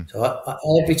 Hmm. So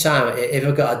every time, if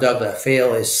I've got a dog that I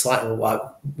feel is slightly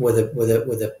with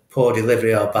a poor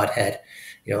delivery or a bad head,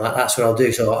 that's what I'll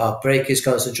do. So I'll break his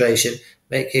concentration,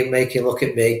 make him look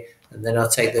at me, and then I'll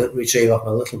take the retrieve off him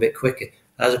a little bit quicker,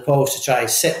 as opposed to try and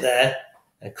sit there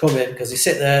and come in because they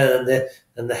sit there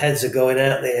and the heads are going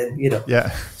out there, and.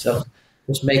 Yeah. So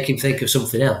just make him think of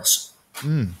something else.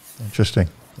 Mm. Interesting.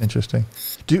 Interesting.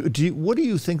 What do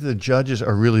you think the judges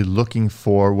are really looking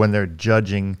for when they're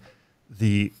judging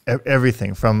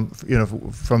everything from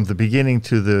the beginning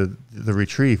to the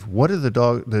retrieve? What are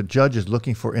the judges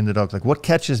looking for in the dog? Like what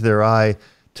catches their eye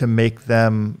to make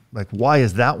them like, why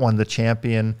is that one the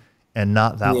champion and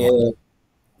not that one?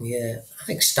 Yeah, yeah. I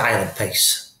think style and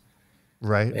pace.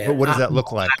 Right. But Yeah, what does that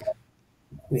look like?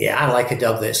 I like a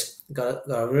dog that's got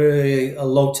a really a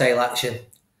low tail action,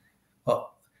 but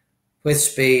with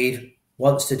speed,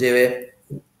 wants to do it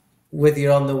with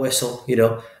you on the whistle,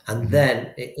 and Hmm.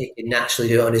 then it can naturally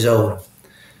do it on his own.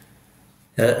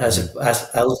 Hmm. As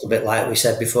a little bit like we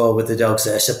said before with the dogs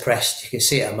that are suppressed, you can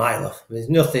see it a mile off. There's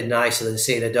nothing nicer than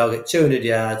seeing a dog at 200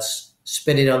 yards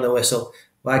spinning on the whistle,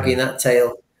 Hmm. wagging that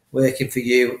tail, working for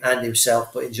you and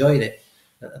himself, but enjoying it.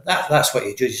 That's what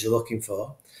your judges are looking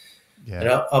for. Yeah. And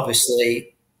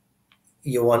obviously,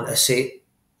 you want to see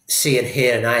and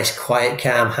hear a nice, quiet,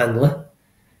 calm handler.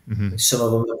 Mm-hmm. Some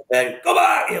of them are very, go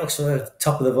back, some of the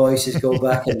top of the voices go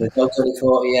back, and the dog's only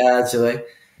 40 yards away,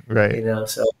 Right.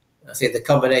 So I think the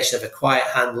combination of a quiet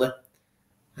handler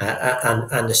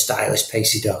and a stylish,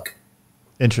 pacey dog.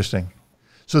 Interesting.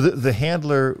 So the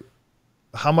handler,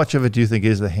 how much of it do you think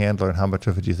is the handler, and how much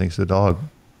of it do you think is the dog?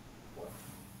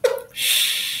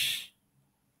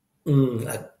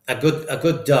 A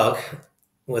good dog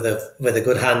with a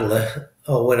good handler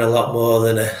will win a lot more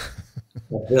than a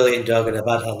brilliant dog and a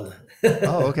bad handler.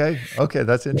 Oh, okay. Okay,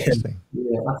 that's interesting.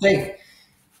 Yeah, I think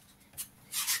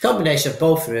it's a combination of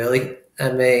both, really.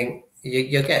 I mean,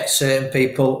 you get certain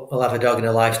people will have a dog in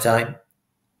a lifetime,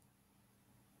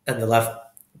 and they'll have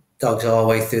dogs all the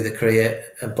way through the career,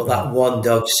 but that one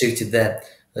dog suited them.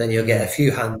 And then you'll get a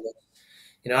few handlers.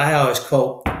 I always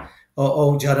quote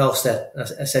old John Olstead.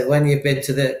 I said, when you've been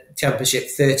to the championship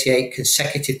 38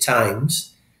 consecutive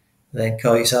times, then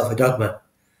call yourself a dog man.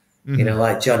 Mm-hmm.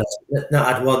 Like John,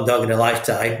 not had one dog in a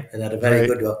lifetime and had a very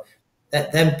good one.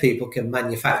 Then people can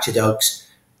manufacture dogs,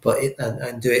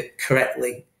 and do it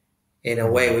correctly in a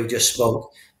way we've just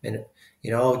spoke. And,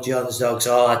 all John's dogs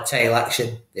all had tail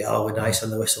action. They all were nice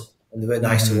on the whistle, and they were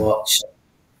nice to watch.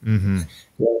 Mm-hmm.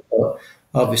 But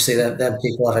obviously, then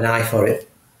people have an eye for it.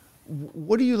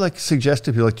 What do you suggest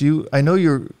to people? I know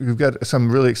you've got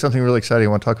something really exciting I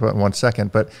want to talk about in 1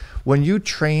 second, but when you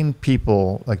train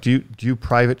people, do you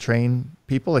private train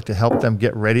people to help them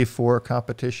get ready for a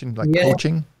competition,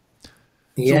 coaching?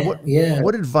 Yeah. So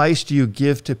what advice do you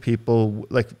give to people?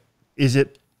 Is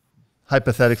it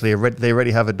hypothetically they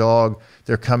already have a dog,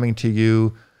 they're coming to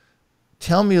you?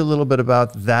 Tell me a little bit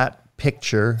about that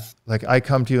picture. I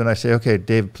come to you and I say, okay,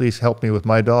 Dave, please help me with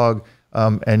my dog,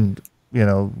 and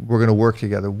we're going to work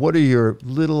together. What are your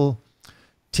little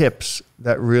tips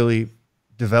that really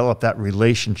develop that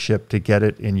relationship to get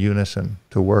it in unison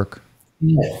to work?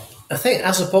 Yeah, I think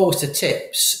as opposed to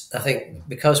tips, I think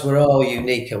because we're all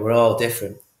unique and we're all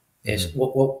different, is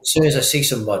as soon as I see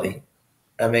somebody,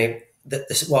 I mean,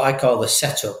 what I call the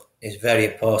setup is very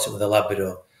important with a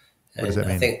Labrador. What does that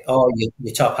mean? I think all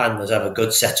your top handlers have a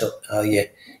good setup.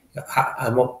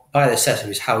 By the setup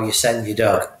is how you send your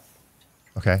dog.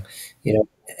 Okay. It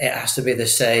has to be the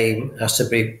same, has to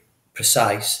be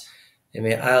precise. I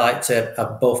mean, I like to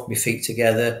have both my feet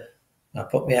together. I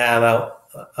put my arm out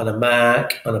on a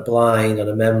mark, on a blind, on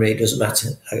a memory. It doesn't matter.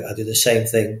 I do the same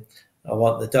thing. I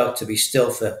want the dog to be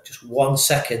still for just 1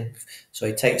 second so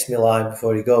he takes my line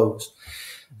before he goes.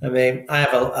 I mean, I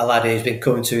have a lad who's been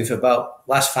coming to me for about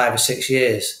last 5 or 6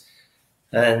 years.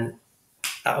 And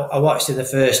I watched him the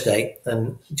first day,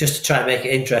 and just to try and make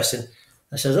it interesting,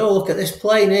 I said, oh, look at this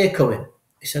plane here coming.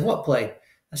 He said, what plane?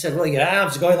 I said, well, your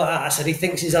arms are going like that. I said, he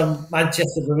thinks he's on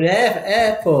Manchester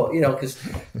Airport, because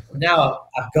now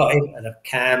I've got him and I've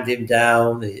calmed him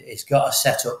down. He's got a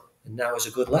setup, and now he's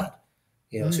a good lad.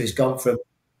 So he's gone from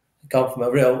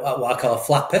a real, what I call a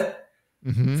flapper,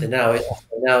 to now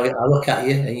I look at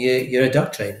you and you're a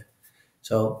dog trainer.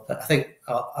 So I think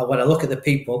when I look at the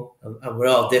people, and we're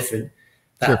all different,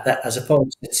 that as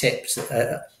opposed to tips,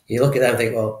 you look at them and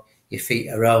think, well, your feet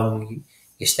are wrong,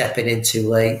 you're stepping in too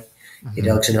late, your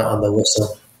dogs are not on the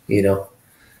whistle,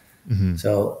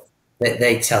 So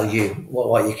they tell you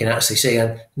what you can actually see.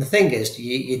 And the thing is,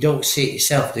 you don't see it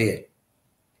yourself, do you?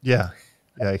 Yeah,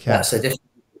 I can. That's a different.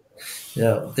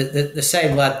 The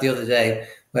same lad the other day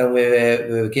when we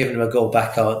were giving him a go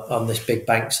back on this big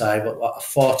bank side, a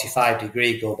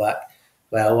 45-degree go back,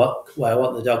 where I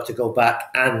want the dog to go back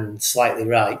and slightly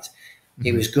right.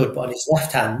 He was good, but on his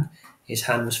left hand, his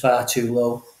hand was far too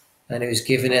low, and he was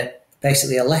giving it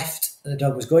basically a left. And the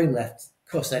dog was going left.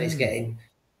 Of course, then he's getting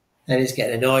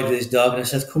annoyed with his dog, and I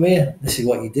said, "Come here, this is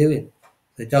what you're doing."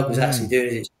 The dog was actually doing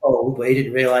as it's told, but he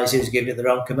didn't realise he was giving it the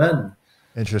wrong command.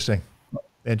 Interesting.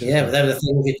 Yeah, but then the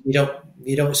thing is,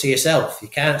 you don't see yourself. You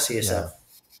can't see yourself. Yeah.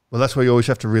 Well, that's why you always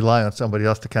have to rely on somebody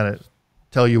else to kind of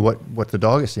tell you what the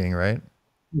dog is seeing, right?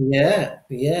 Yeah.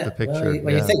 The picture.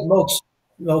 Well, you think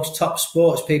most top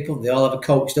sports people, they all have a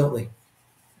coach, don't they?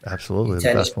 Absolutely,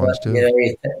 the best ones too.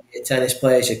 Your tennis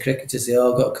players, your cricketers, they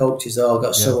all got coaches. They all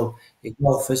got someone. Your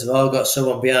golfers, they've all got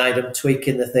someone behind them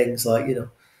tweaking the things,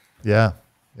 Yeah.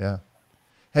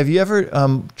 Have you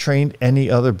ever trained any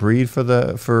other breed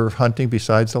for hunting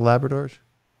besides the Labradors?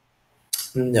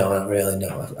 No, not really.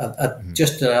 No,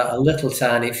 just a little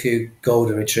tiny few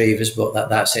golden retrievers, but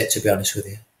that's it. To be honest with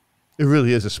you, it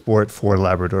really is a sport for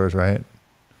Labradors, right?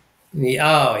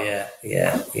 Oh yeah.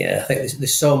 I think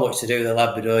there's so much to do with the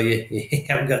Labrador. You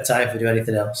haven't got time to do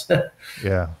anything else.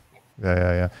 Yeah,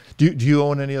 yeah. Do you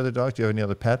own any other dogs? Do you have any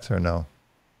other pets or no?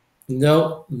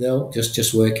 No,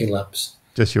 just working labs.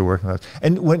 Just your working labs.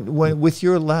 And when with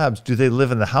your labs, do they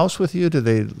live in the house with you? Do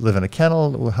they live in a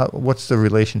kennel? What's the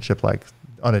relationship like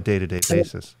on a day-to-day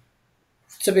basis?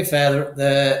 To be fair,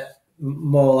 they're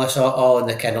more or less all in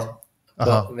the kennel. But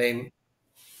Uh-huh. I mean,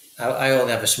 I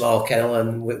only have a small kennel,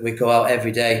 and we go out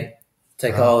every day.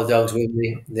 Take Uh-huh. all the dogs with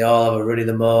me. They all have a run in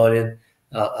the morning.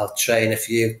 I'll train a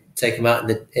few, take them out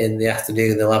in the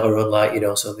afternoon. They'll have a run, like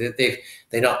So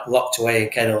they're not locked away in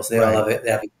kennels. They all Right. have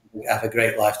it. Have a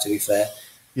great life. To be fair,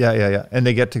 Yeah. And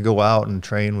they get to go out and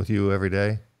train with you every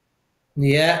day?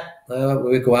 yeah.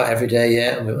 We go out every day.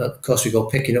 Yeah, and of course we go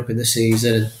picking up in the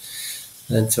season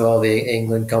and to all the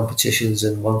England competitions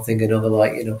and one thing another,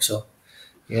 So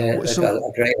yeah, they've got So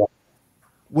a great life.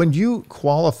 when you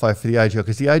qualify for the IGL,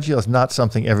 because the IGL is not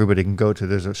something everybody can go to,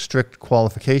 there's a strict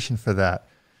qualification for that.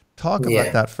 Talk about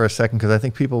Yeah. that for a second, because I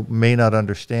think people may not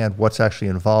understand what's actually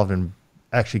involved in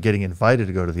actually getting invited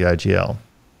to go to the IGL.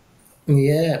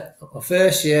 Yeah, well,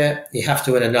 first year you have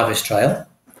to win a novice trial.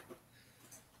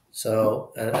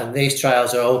 So, and these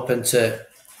trials are open to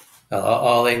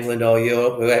all England or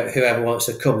Europe, whoever wants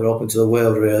to come. They're open to the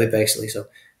world, really, basically. So,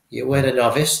 you win a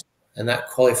novice, and that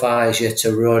qualifies you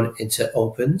to run into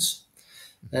opens.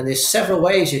 And there's several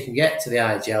ways you can get to the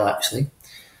IGL. Actually,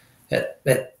 at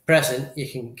present, you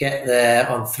can get there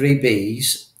on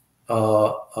 3Bs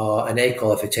or an A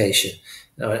qualification.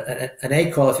 Now, an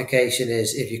A qualification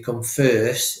is if you come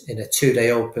first in a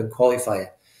 2-day open qualifier.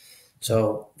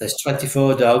 So there's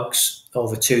 24 dogs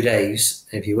over 2 days.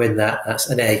 If you win that, that's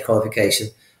an A qualification,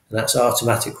 and that's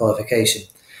automatic qualification.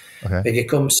 Okay. If you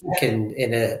come second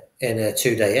in a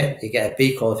 2-dayer, you get a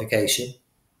B qualification.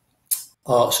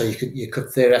 Or so you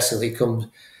could theoretically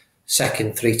come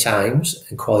second 3 times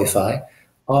and qualify.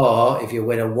 Or if you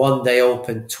win a 1-day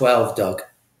open 12 dog,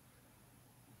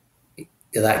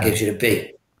 that Okay. gives you a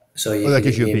B. So Oh, that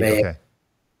gives you a you B. may Okay.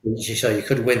 so you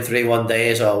could win 3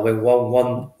 1-dayers or win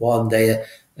one day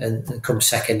and come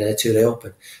second in a 2-day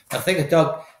open. I think a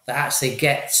dog that actually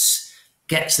gets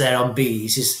there on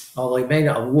Bs is, although he may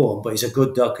not have won, but he's a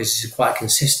good dog because he's a quite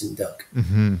consistent dog.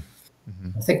 Mm-hmm.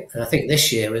 Mm-hmm. I think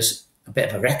this year was a bit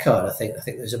of a record. I think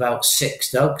there's about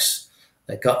 6 dogs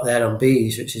that got there on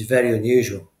Bs, which is very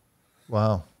unusual.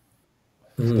 Wow.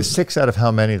 Is Mm. 6 out of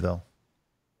how many though?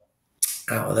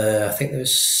 Out of I think there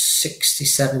was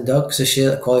 67 dogs this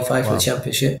year that qualified for the Wow.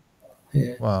 championship.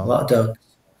 Yeah, a Wow. lot of dogs.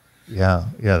 Yeah.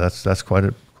 That's quite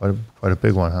a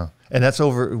big one, huh? And that's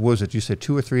over. What was it? You said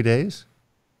 2 or 3 days?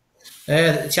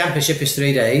 The championship is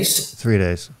 3 days. 3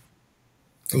 days.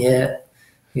 Yeah,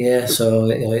 yeah. So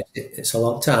it's a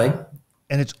long time.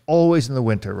 And it's always in the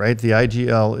winter, right? The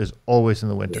IGL is always in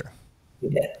the Yeah, winter.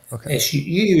 yeah. Okay. It's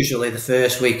usually the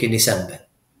first week in December.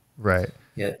 Right.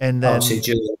 Yeah, And obviously then,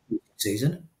 during the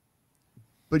season.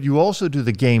 but you also do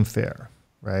the game fair,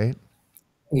 right?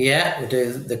 Yeah, we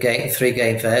do the 3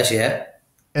 game fairs. Yeah.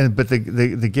 And but the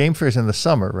game fair is in the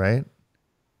summer, right?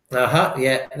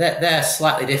 Yeah, they're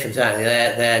slightly different, aren't they?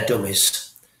 They're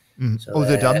dummies. Mm. So Oh,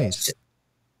 the dummies.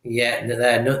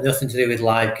 they're nothing to do with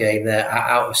live game. They're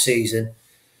out of season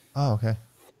Oh, okay.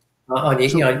 on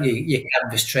So, your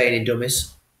canvas training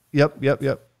dummies. yep.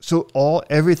 So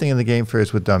everything in the game fair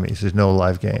is with dummies. There's no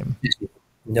live game.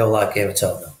 No live game at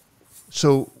all. No.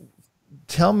 So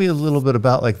tell me a little bit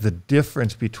about like the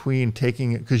difference between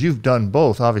taking, because you've done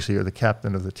both. Obviously, you're the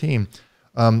captain of the team.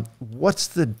 What's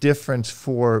the difference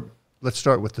for? Let's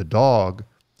start with the dog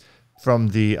from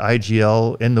the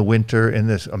IGL in the winter in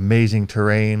this amazing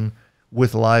terrain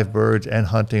with live birds and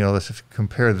hunting and all this.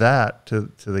 Compare that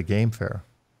to the game fair,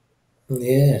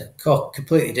 Yeah,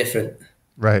 completely different.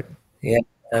 right? Yeah,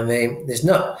 I mean, there's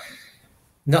not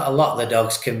a lot of the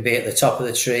dogs can be at the top of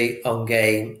the tree on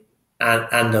game and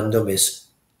on dummies.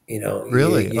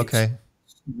 Really? Okay.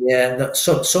 Yeah,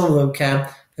 some of them can,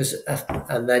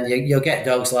 and then you'll get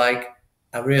dogs like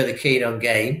I'm really keen on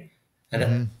game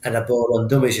Mm-hmm. and a board on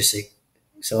dummies. You see,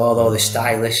 so although they're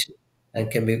stylish and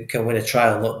can win a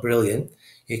trial and look brilliant,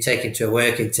 you take him to a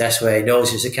working test where he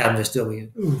knows it's a canvas dummy.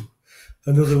 Ooh,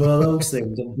 another one of those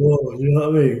things. I'm bored. You know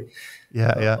what I mean?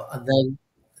 Yeah. And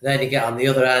then you get on the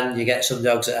other hand, you get some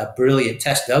dogs that are brilliant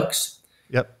test dogs,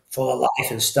 Yep. full of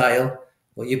life and style.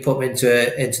 But you put them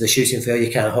into the shooting field,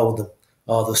 you can't hold them,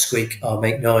 or they'll squeak or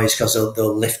make noise because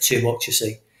they'll lift too much. You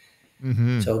see,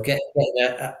 Mm-hmm. so getting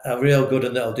a real good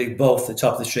one that'll do both the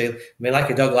top of the tree. I mean,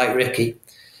 like a dog like Ricky.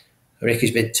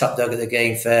 Ricky's been top dog at the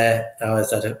game fair.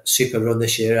 He's had a super run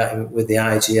this year with the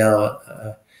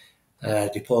IGL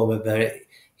diploma merit.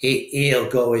 he'll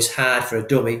go as hard for a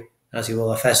dummy as he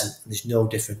will a pheasant. There's no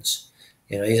difference.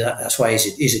 That's why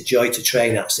he's a joy to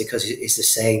train, actually, because it's the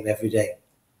same every day.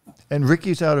 And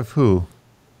Ricky's out of who?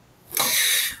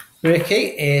 Ricky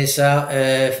is out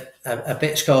of a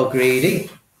bitch called Greedy.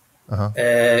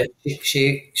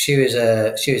 She was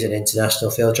an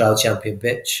international field trial champion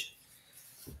bitch,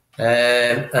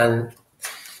 and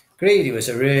Greedy was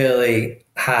a really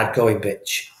hard going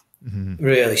bitch,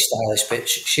 really stylish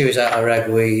bitch. She was out of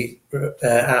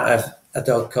out of a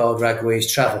dog called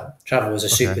Ragwee's Travel. Travel was a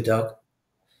super dog.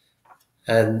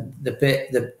 And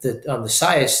the on the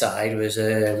sire side was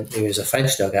he was a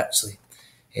French dog, actually,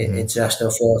 international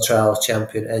field trial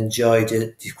champion. Enjoyed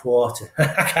the quarter.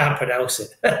 I can't pronounce it.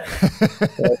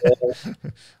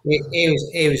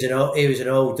 He was an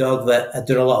old dog that had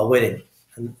done a lot of winning,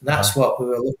 and that's what we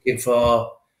were looking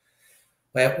for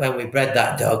when we bred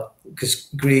that dog. Because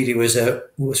Greedy was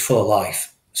full of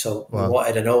life, so we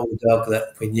wanted an old dog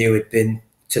that we knew had been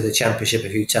to the championship a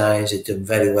few times. He'd done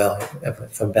very well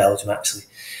from Belgium, actually.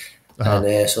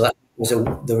 And so that was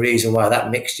the reason why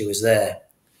that mixture was there.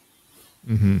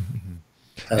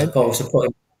 As opposed to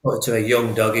putting to a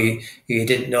young dog who you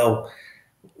didn't know,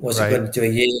 was it going to do a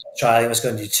year trial, was it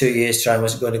going to do 2 years trial,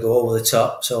 was it going to go over the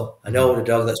top. So an older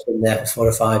dog that's been there for 4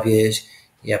 or 5 years,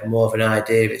 you have more of an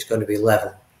idea if it's going to be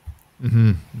level.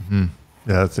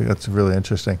 Yeah, that's really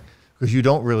interesting. Because you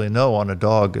don't really know on a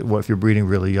dog, if you're breeding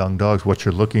really young dogs, what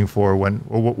you're looking for or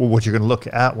what you're going to look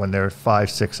at when they're 5,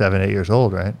 6, 7, 8 years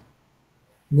old, right?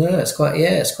 No, it's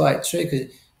quite true.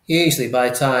 Because usually by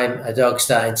the time a dog's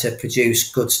starting to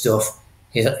produce good stuff,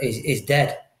 he's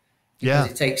dead. Yeah,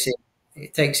 because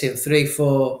it takes him 3,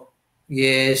 4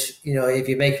 years. If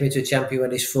you make him into a champion when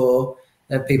he's 4,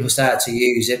 then people start to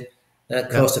use him. And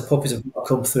of course, the puppies have not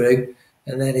come through,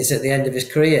 and then he's at the end of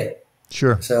his career.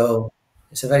 Sure. So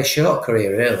it's a very short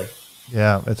career, really.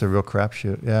 Yeah, it's a real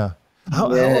crapshoot. Yeah.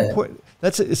 How important?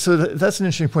 That's an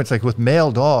interesting point. It's like with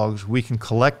male dogs, we can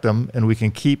collect them and we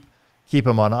can keep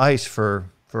them on ice for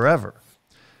forever.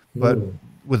 But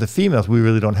with the females, we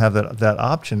really don't have that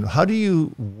option. How do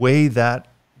you weigh that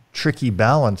tricky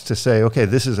balance to say, okay,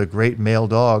 this is a great male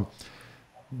dog.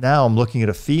 Now I'm looking at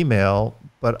a female,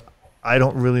 but I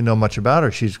don't really know much about her.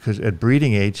 Because at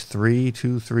breeding age 3,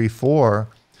 2, 3, 4.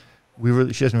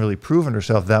 She hasn't really proven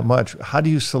herself that much. How do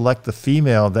you select the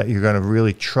female that you're going to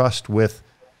really trust with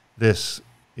this,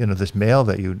 this male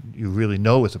that you really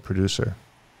know as a producer?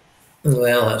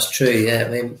 Well, that's true. Yeah, I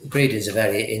mean, breeding is a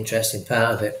very interesting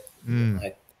part of it.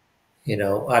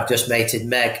 I've just mated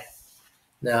Meg.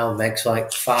 Now Meg's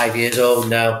like 5 years old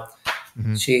now.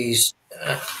 She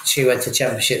went to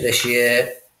championship this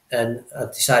year, and I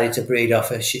decided to breed off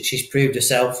her. She's proved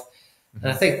herself,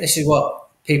 and I think this is what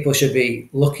people should be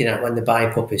looking at when they're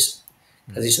buying puppies,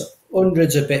 because there's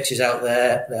hundreds of bitches out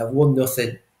there that have won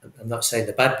nothing. I'm not saying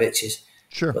they're bad bitches,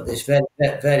 but there's very,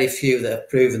 very few that have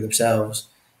proven themselves,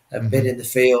 have been in the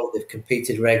field, they've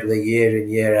competed regularly year in,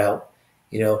 year out,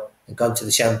 and gone to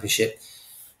the championship.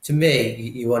 To me,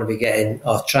 you want to be getting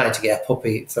or trying to get a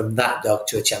puppy from that dog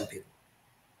to a champion,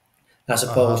 as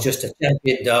opposed just a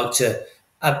champion dog to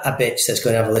a bitch that's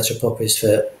going to have a litter of puppies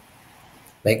for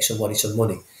make some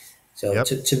money. So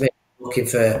to me,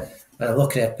 when I'm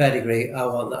looking at pedigree, I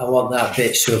want that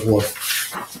bitch to have won.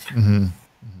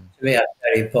 To me, that's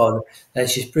very important. And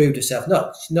she's proved herself.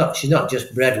 She's not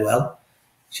just bred well;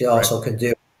 she also can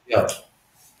do the job.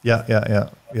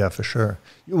 Yeah, for sure.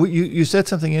 You said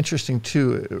something interesting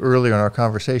too earlier in our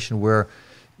conversation, where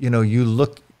you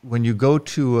look when you go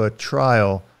to a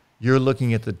trial, you're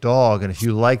looking at the dog, and if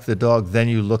you like the dog, then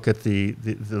you look at the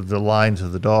lines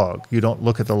of the dog. You don't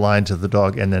look at the lines of the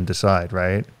dog and then decide,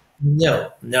 right? No,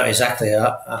 exactly.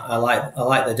 I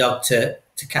like the dog to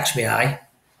catch my eye.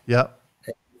 Yeah.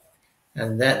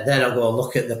 And then I'll go and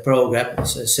look at the program and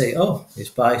say, oh, it's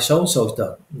by so-and-so's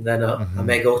dog. And then I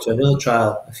may go to another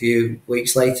trial a few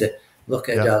weeks later, look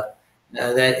at a dog.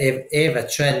 And then if a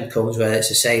trend comes where it's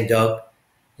the same dog,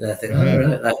 then I think, all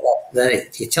right, then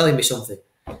you're telling me something.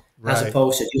 As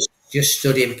opposed to just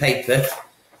studying paper.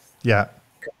 Yeah.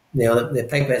 The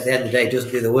paper at the end of the day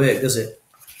doesn't do the work, does it?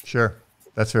 Sure.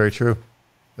 That's very true.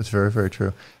 That's very, very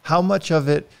true. How much of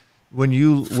it, when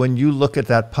you look at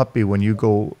that puppy, when you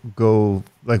go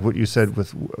like what you said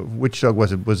with, which dog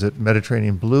was it? Was it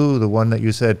Mediterranean Blue, the one that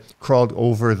you said crawled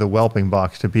over the whelping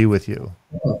box to be with you?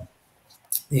 Oh.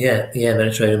 Yeah,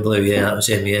 Mediterranean Blue. Yeah, that was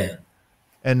him. Yeah.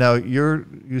 And now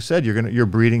you said you're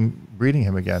breeding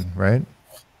him again, right?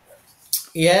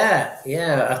 Yeah.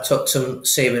 I took some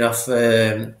semen off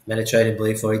Mediterranean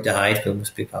Blue before he died. It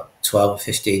must be about 12 or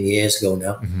 15 years ago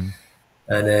now.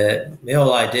 And my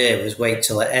whole idea was wait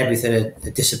till everything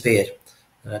had disappeared.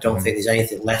 And I don't think there's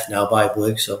anything left now by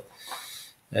Blue. So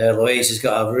Louise has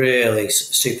got a really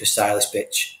super stylish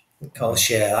bitch called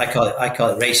Cher. I call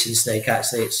it racing snake.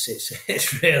 Actually,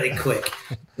 it's really quick.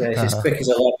 It's as quick as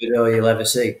a Labrador you'll ever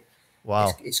see.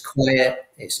 Wow. It's quiet.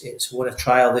 It's won a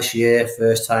trial this year,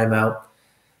 first time out.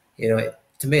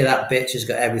 To me, that bitch has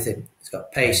got everything. It's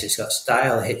got pace, it's got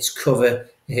style, it hits cover,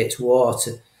 it hits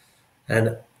water.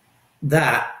 And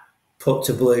that put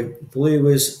to Blue.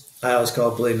 Blue I always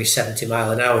call Blue me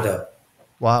 70-mile-an-hour dog.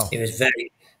 Wow. He was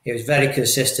very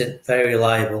consistent, very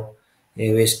reliable.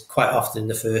 He was quite often in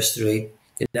the first three.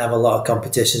 Didn't have a lot of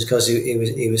competitions because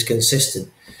he was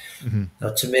consistent. Mm-hmm.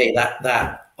 Now, to me,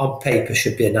 that on paper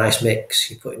should be a nice mix.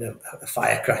 You put in a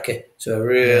firecracker to a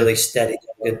really steady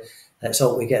dog, and let's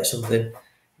hope we get something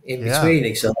in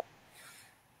between. So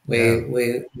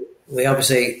we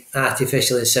obviously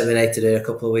artificially inseminated her a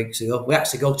couple of weeks ago. We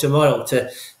actually go tomorrow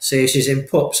to see if she's in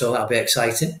pup, so that'll be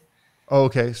exciting. Oh,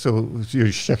 okay. So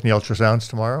you're checking the ultrasounds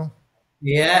tomorrow?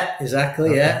 Yeah,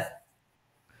 exactly. Okay. Yeah.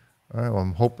 All right.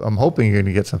 Well, I'm hoping you're going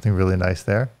to get something really nice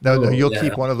there. Now, you'll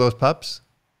keep one of those pups?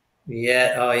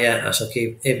 Yeah. Oh, yeah. I shall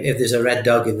keep. If there's a red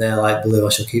dog in there like Blue, I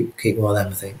shall keep one of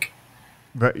them, I think.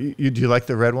 Right. Do you like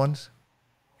the red ones?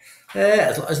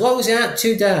 As long as they aren't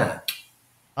too dark.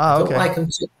 Ah, okay.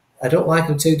 I don't like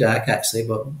them too dark, actually,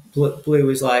 but blue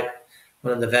is like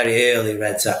one of the very early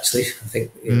reds, actually. I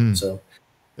think so.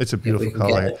 It's a beautiful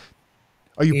color.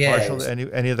 Are you partial to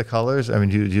any of the colors? I mean,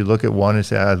 do you look at one and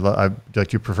say,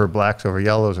 like you prefer blacks over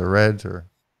yellows or reds, or?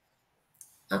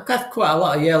 I've got quite a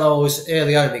lot of yellows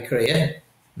early on in my career,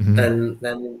 and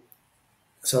then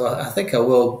so I think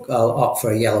I'll opt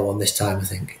for a yellow one this time. I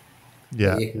think.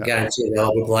 Yeah, you can guarantee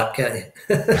they'll be black, can't you?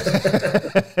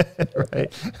 Right,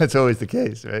 that's always the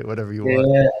case, right? Whatever you want.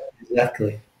 Yeah,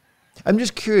 exactly. I'm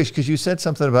just curious because you said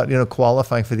something about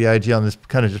qualifying for the IGL, and this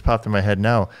kind of just popped in my head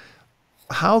now.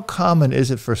 How common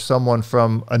is it for someone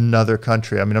from another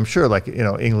country? I mean, I'm sure like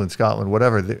England, Scotland,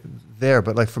 whatever there,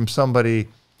 but like from somebody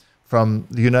from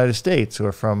the United States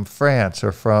or from France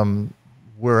or from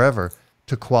wherever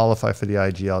to qualify for the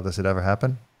IGL. Does it ever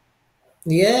happen?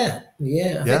 Yeah.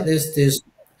 I think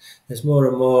there's more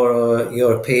and more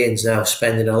Europeans now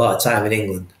spending a lot of time in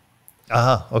England.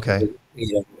 Okay.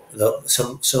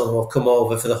 Some will come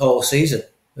over for the whole season.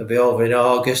 They'll be over in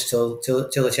August till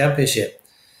the championship.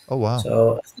 Oh wow!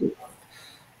 So I think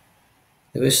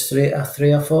there was three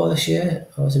or four this year.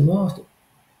 Or was it more?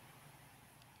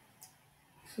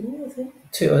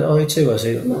 Only two was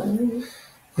it?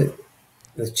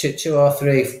 The two or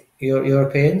three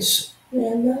Europeans.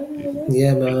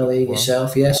 Yeah, Marley,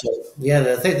 yourself. Yeah, so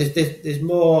I think there's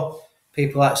more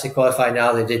people actually qualifying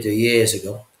now than they did years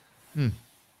ago.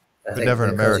 But never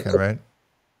an American, right?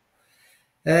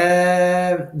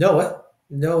 Noah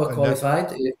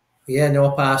qualified.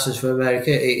 Noah Parsons from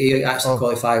America. He actually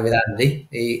qualified with Andy.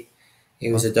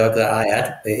 He was a dog that I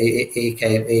had. He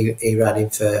came. He ran him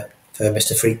for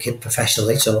Mr. Freakin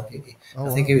professionally. So I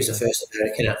think he was the first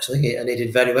American actually, and he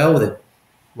did very well with him.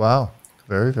 Wow,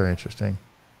 very very interesting.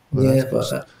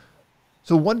 Well,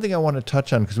 so one thing I want to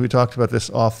touch on, because we talked about this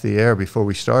off the air before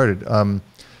we started.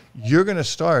 You're going to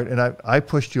start, and I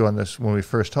pushed you on this when we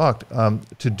first talked,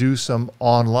 to do some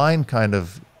online kind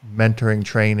of mentoring,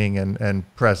 training,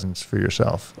 and presence for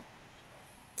yourself.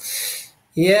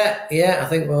 Yeah. I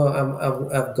think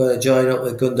I'm going to join up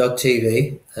with Gundog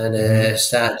TV and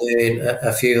start doing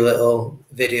a few little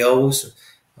videos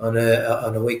on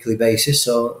a weekly basis.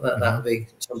 So that'll be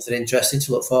something interesting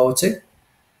to look forward to.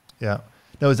 Yeah.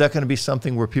 Now, is that going to be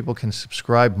something where people can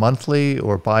subscribe monthly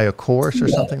or buy a course or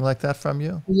something like that from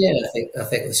you? Yeah, I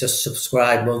think let's just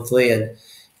subscribe monthly, and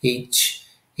each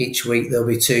week there'll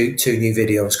be two new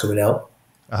videos coming out.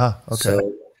 Okay.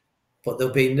 So, but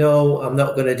there'll be I'm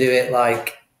not going to do it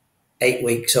like 8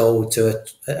 weeks old to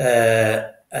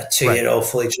a 2-year-old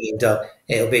fully trained dog.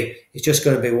 It's just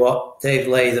going to be what Dave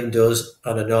Latham does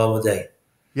on a normal day.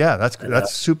 Yeah,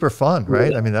 that's super fun,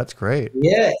 right? I mean, that's great.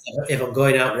 Yeah, if I'm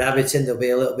going out rabbiting, there'll be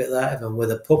a little bit of that. If I'm with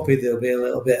a puppy, there'll be a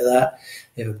little bit of that.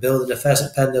 If I'm building a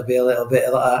pheasant pen, there'll be a little bit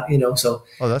of that, so.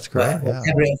 Oh, that's great.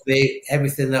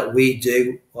 Everything that we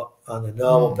do on a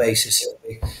normal basis,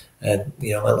 and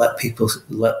let people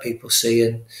see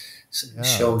and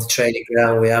show them the training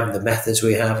ground we have, and the methods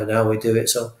we have, and how we do it.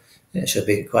 So it should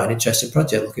be quite an interesting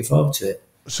project. Looking forward to it.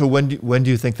 So when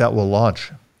do you think that will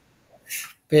launch?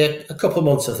 Be a couple of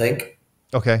months, I think.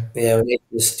 Okay. Yeah, we're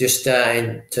just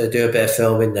starting to do a bit of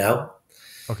filming now.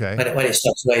 Okay. When it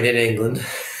stops raining in England.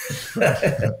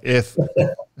 If.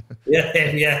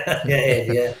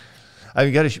 Yeah.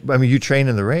 I mean, you train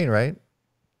in the rain, right?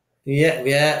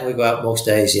 Yeah, we go out most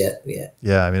days. Yeah.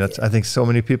 Yeah, I mean, that's, I think so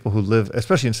many people who live,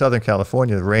 especially in Southern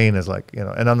California, the rain is like,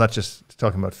 and I'm not just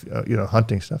talking about,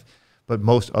 hunting stuff, but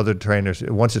most other trainers,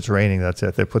 once it's raining, that's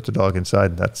it. They put the dog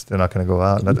inside and they're not going to go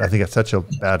out. And I think it's such a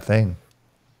bad thing.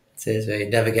 So you'd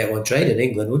never get one trained in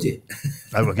England, would you?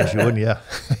 I guess you wouldn't, yeah.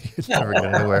 You'd never get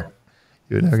anywhere.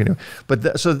 You'd never get anywhere.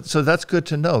 But so that's good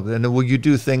to know. And will you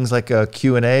do things like a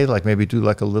Q&A, like maybe do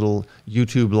like a little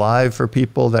YouTube live for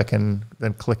people that can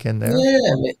then click in there? Yeah,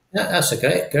 I mean, that's a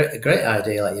great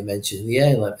idea, like you mentioned.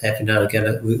 Yeah, like every now and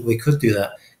again, we could do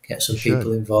that. Get You some should.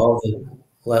 people involved and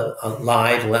live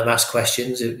and let them ask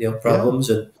questions, Yeah. problems,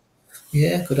 and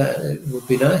yeah, it would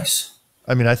be nice.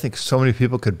 I mean, I think so many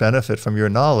people could benefit from your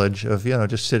knowledge of,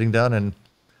 just sitting down and,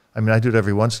 I mean, I do it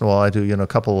every once in a while. I do, a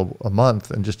couple a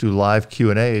month and just do live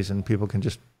Q&As and people can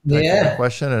just type in their Yeah,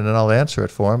 question and then I'll answer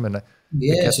it for them. And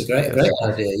yeah, it's a it great gets,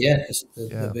 idea. Yeah, 'cause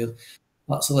there'll yeah, be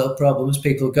lots of little problems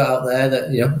people got out there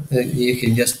that that you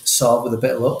can just solve with a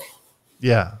bit of luck.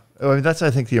 yeah. I mean, that's, I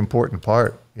think, the important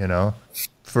part,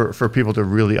 for people to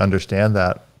really understand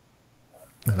that,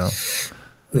 you know.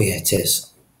 Yeah, it is.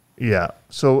 Yeah.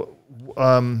 So,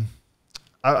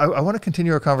 I want to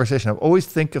continue our conversation. I always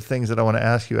think of things that I want to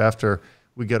ask you after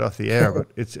we get off the air, but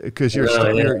it's because Oh,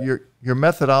 yeah. your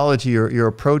methodology, your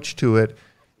approach to it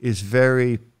is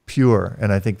very pure,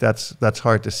 and I think that's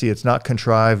hard to see. It's not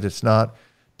contrived. It's not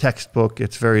textbook.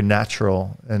 It's very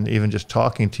natural, and even just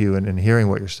talking to you and hearing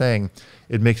what you're saying,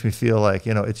 it makes me feel like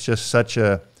it's just such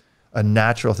a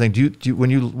natural thing. Do you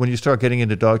when you start getting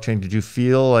into dog training, did you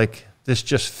feel like this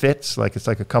just fits, like it's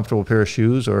like a comfortable pair of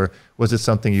shoes, or was it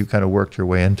something you kind of worked your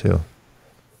way into?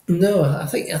 No, I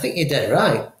think you're dead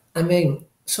right. I mean,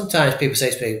 sometimes people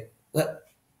say to me,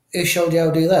 "Who showed you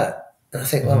how to do that?" And Hmm. I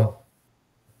think,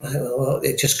 well,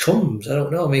 it just comes. I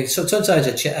don't know. I mean, sometimes I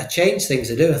change things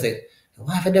to do. I think,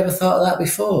 why have I never thought of that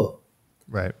before?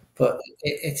 Right. But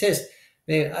it is.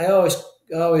 I mean, I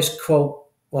always quote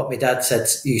what my dad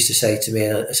used to say to me,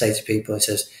 and I say to people. He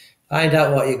says, "Find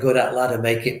out what you're good at, lad, and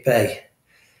make it pay."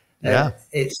 Yeah. And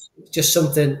it's just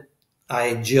something I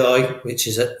enjoy, which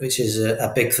is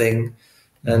a big thing.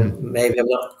 Hmm. And maybe I'm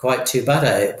not quite too bad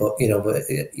at it, but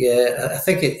yeah, I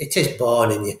think it is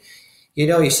born in you. You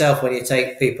know yourself when you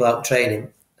take people out training.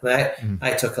 I mean, Hmm.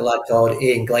 I took a lad called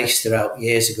Ian Glaister out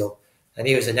years ago, and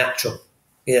he was a natural.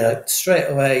 Straight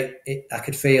away, I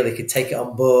could feel he could take it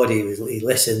on board. He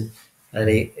listened, and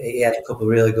Hmm. he had a couple of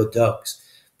really good dogs.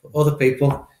 But other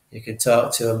people, you can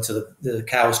talk to them till the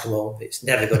cows come home. It's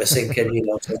never going to sink in.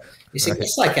 So Right.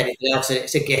 it's like anything else.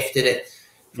 It's a gift in it.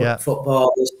 Yeah.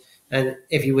 Footballers, and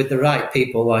if you're with the right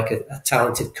people, like a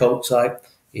talented coach, like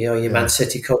your Man Yeah.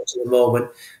 City coach at the moment,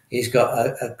 he's got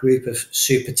a group of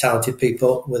super talented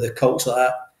people with a coach like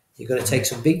that. You're going to Hmm. take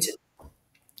some beating, but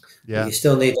Yeah. you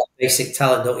still need that basic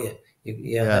talent, don't you?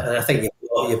 Yeah. And I think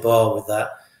you're born with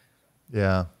that.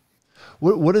 Yeah.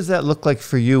 What does that look like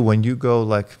for you when you go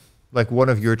like one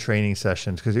of your training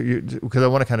sessions? Because I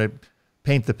want to kind of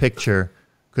paint the picture,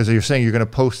 because you're saying you're going to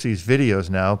post these videos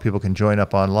now. People can join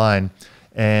up online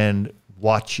and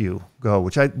watch you go.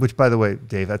 Which by the way,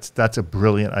 Dave, that's a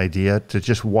brilliant idea, to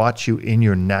just watch you in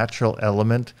your natural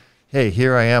element. Hey,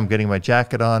 here I am getting my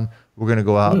jacket on. We're going to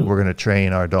go out and Mm, we're going to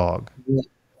train our dog. yeah,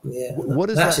 yeah, What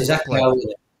does that's that look exactly like? how.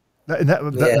 We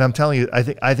Yeah, And I'm telling you,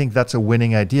 I think that's a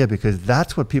winning idea, because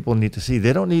that's what people need to see.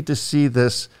 They don't need to see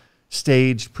this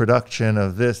staged production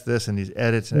of this, and these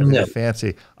edits and everything no,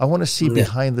 fancy. I want to see no,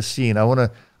 behind the scene. I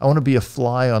want to be a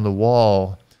fly on the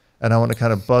wall, and I want to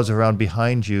kind of buzz around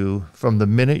behind you from the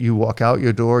minute you walk out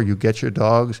your door. You get your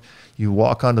dogs, you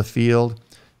walk on the field.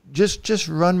 Just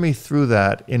run me through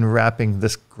that in wrapping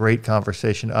this great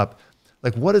conversation up.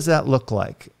 Like, what does that look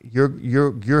like?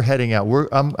 You're heading out.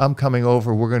 I'm coming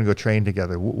over. We're going to go train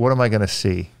together. What am I going to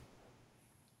see?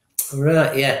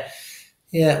 right, yeah,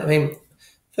 yeah. I mean,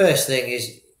 first thing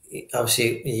is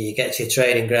obviously you get to your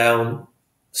training ground.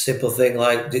 Simple thing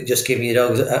like just giving your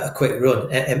dogs a quick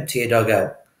run, empty your dog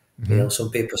out. Hmm. Some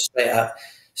people straight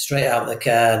out the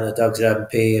car, and the dogs are having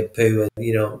pee and poo,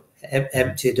 and Hmm.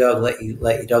 empty your dog, let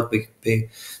your dog be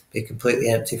completely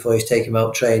empty before you take him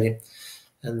out training,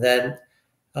 and then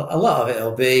a lot of it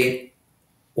will be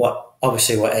what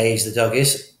age the dog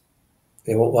is,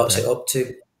 what's Okay. it up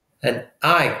to, and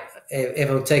if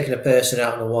I'm taking a person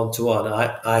out on a one-to-one,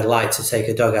 I like to take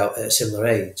a dog out at a similar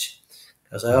age,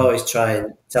 because I Hmm. always try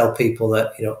and tell people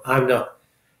that I'm not.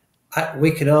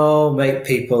 We can all make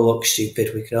people look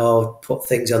stupid. We can all put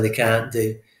things on they can't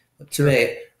do. But to Sure.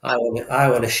 me, I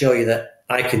want to show you that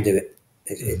I can do it.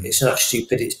 Hmm. It's not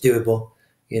stupid. It's doable.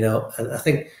 And I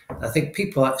think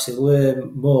people actually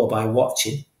learn more by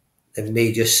watching than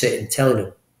me just sitting telling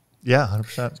them. Yeah,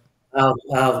 100%.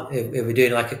 if we're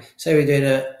doing like, say we're doing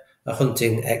a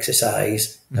hunting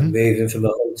exercise and Hmm. moving from a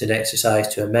hunting exercise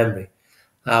to a memory,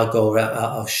 I'll go around,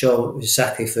 I'll show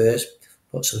exactly first,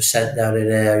 put some scent down in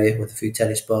an area with a few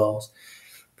tennis balls,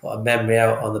 put a memory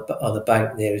out on the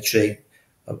bank near a tree,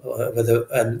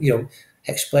 and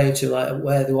explain to like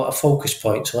where they want a focus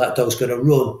point. So that dog's going to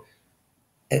run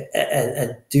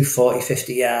and do 40,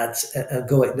 50 yards and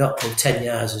go at not go 10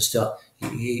 yards and stop.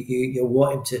 You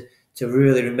want him to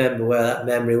really remember where that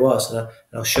memory was. And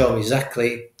I'll show him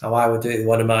exactly how I would do it with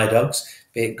one of my dogs,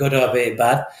 be it good or be it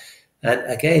bad. And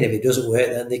again, if it doesn't work,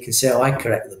 then they can say how I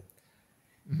correct them.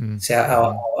 Hmm. See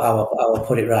how I'll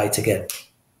put it right again.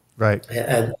 Right.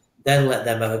 And then let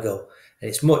them have a go. And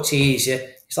it's much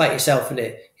easier. It's like yourself, isn't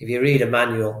it? If you read a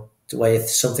manual to where if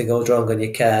something goes wrong on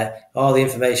your car, all the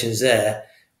information's there,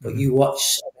 but Hmm. you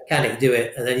watch a mechanic do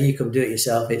it and then you come do it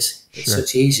yourself. It's Sure.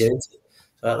 such easier. Isn't it?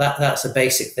 So that's the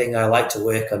basic thing I like to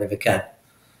work on if I can.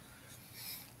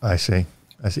 I see.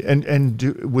 I see.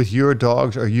 With your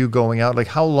dogs, are you going out? Like,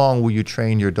 how long will you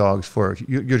train your dogs for?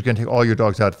 You're going to take all your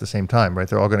dogs out at the same time, right?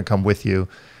 They're all going to come with you,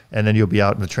 and then you'll be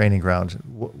out in the training grounds.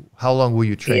 How long will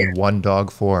you Yeah, train one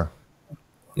dog for?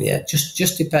 yeah.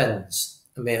 Just depends.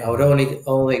 I mean, I would only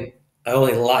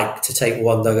like to take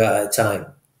one dog out at a time.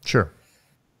 Sure.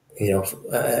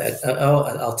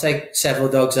 I'll take several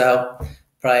dogs out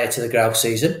prior to the grouse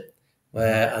season, Hmm.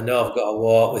 where I know I've got a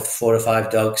walk with 4 or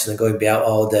 5 dogs and they're going to be out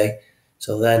all day.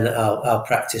 So then I'll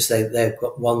practice. They've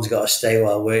got one's got to stay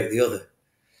while I work the other.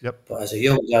 Yep. But as a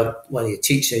young dog, when you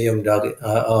teach a young dog,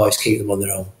 I always keep them on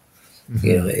their own. Hmm.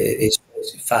 It's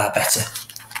far better.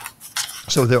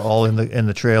 So they're all in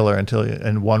the trailer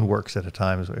and one works at a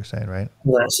time, is what you're saying, right?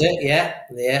 Well, that's it. Yeah,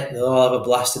 yeah. They'll all have a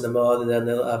blast in the morning, and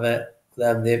they'll have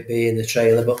them be in the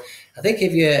trailer. But I think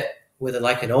if you're with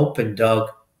like an open dog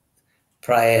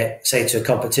prior, say, to a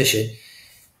competition,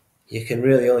 you can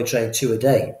really only train 2 a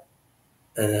day.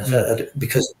 And Mm.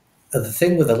 because the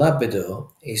thing with the Labrador,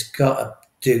 he's got to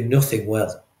do nothing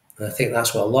well. And I think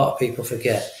that's what a lot of people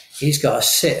forget. He's got to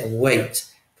sit and wait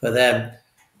for them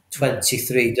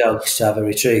 23 dogs to have a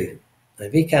retrieve. And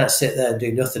if he can't sit there and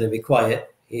do nothing and be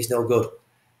quiet, he's no good.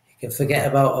 You can forget Okay.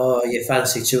 about, your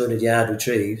fancy 200-yard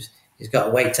retrieves. He's got to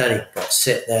wait, and he's got to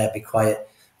sit there, be quiet,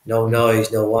 no Mm.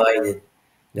 noise, no whining,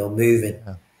 no moving.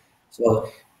 Yeah. So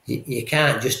you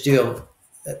can't just do them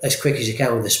as quick as you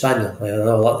can with the spaniel. I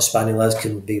know a lot of spaniel lads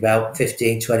can be about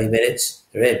 15, 20 minutes,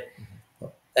 they're in.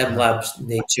 Them Yeah. labs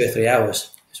need 2 or 3 hours,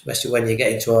 especially when you're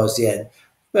getting towards the end.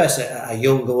 Whereas a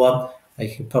younger one,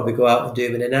 you can probably go out and do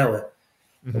them in an hour.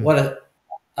 But Hmm. what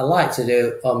I like to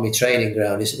do on my training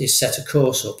ground is set a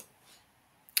course up.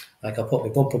 Like I'll put my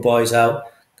bumper boys out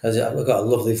because I've got a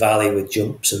lovely valley with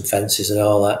jumps and fences and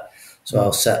all that. So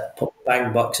Mm. put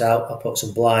bang box out, I'll put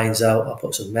some blinds out, I'll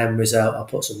put some memories out, I'll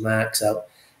put some marks out.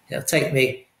 It'll take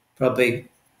me probably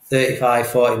 35,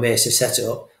 40 minutes to set it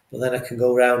up, but then I can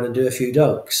go around and do a few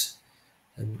dogs.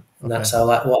 And Okay. that's what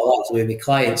I like to do with my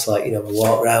clients. Like, we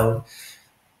walk around.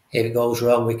 If it goes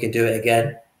wrong, we can do it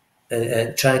again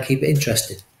and try and keep it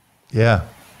interesting. Yeah.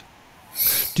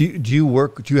 Do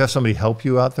you have somebody help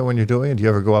you out there when you're doing it? Do you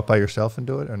ever go out by yourself and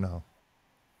do it or no?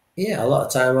 Yeah, a lot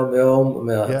of time on my own. I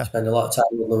mean, I Yeah. spend a lot of time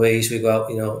with Louise. We go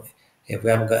out, if we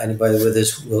haven't got anybody with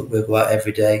us, we'll go out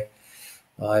every day.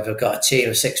 If I've got a team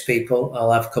of 6 people,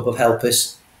 I'll have a couple of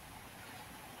helpers.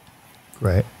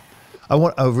 Great.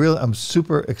 I'm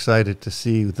super excited to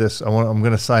see this. I'm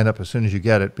going to sign up as soon as you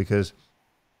get it because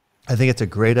I think it's a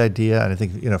great idea. And I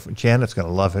think, Janet's going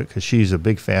to love it because she's a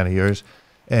big fan of yours.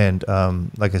 And,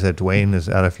 like I said, Dwayne is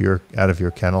out of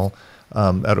your kennel,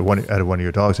 out of one of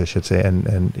your dogs, I should say.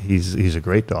 And he's a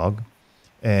great dog.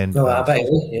 And, No, I bet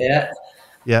you. Yeah.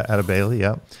 yeah, out of Bailey.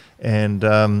 Yeah.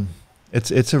 And,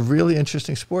 it's a really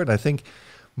interesting sport. I think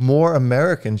more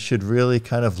Americans should really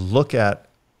kind of look at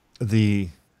the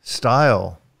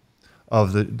style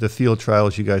of the field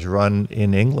trials you guys run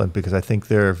in England, because I think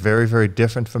they're very, very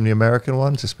different from the American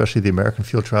ones, especially the American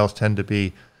field trials tend to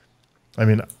be, I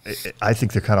mean, I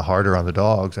think they're kind of harder on the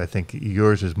dogs. I think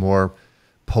yours is more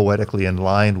poetically in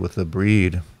line with the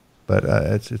breed, but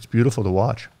it's beautiful to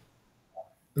watch.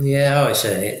 Yeah, I always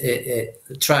say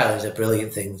the trial is a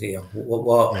brilliant thing. Yeah.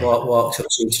 Walks up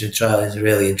to the trial is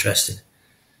really interesting.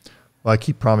 Well, I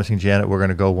keep promising Janet we're going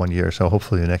to go one year, so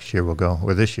hopefully the next year we'll go,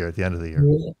 or this year at the end of the year.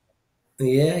 Yeah,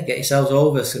 yeah, get yourselves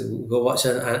over. So go watch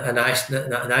a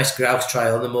nice grouse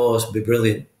trial on the moors. Would be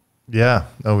brilliant. Yeah,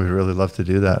 no, we'd really love to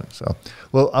do that. So,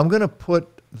 well, I'm going to put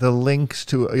the links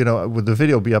to, with the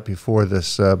video will be up before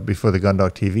this, before the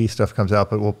Gundog TV stuff comes out,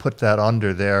 but we'll put that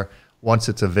under there once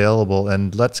it's available.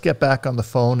 And let's get back on the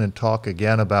phone and talk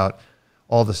again about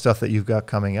all the stuff that you've got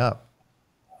coming up.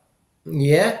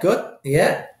 Yeah, good.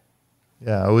 Yeah,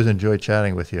 Yeah, I always enjoy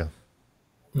chatting with you.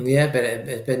 yeah, but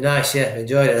it's been nice. Yeah,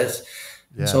 enjoyed it.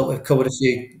 Yeah. So we've covered a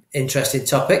few interesting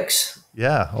topics.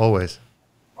 Yeah, always.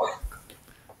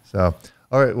 So,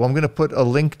 all right. Well, I'm going to put a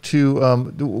link to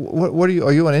what are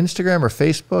you on Instagram or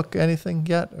Facebook? Anything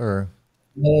yet? Or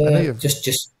I know you've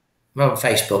Just I'm on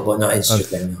Facebook, but not on.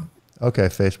 Instagram. No. Okay,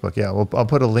 Facebook. Yeah. Well, I'll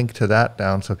put a link to that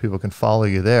down so people can follow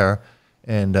you there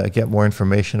and get more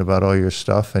information about all your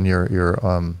stuff and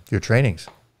your trainings.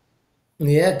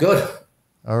 Yeah, good.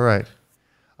 All right.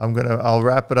 I'll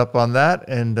wrap it up on that,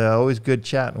 and always good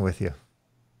chatting with you.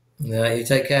 You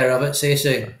take care of it. See you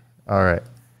soon. All right.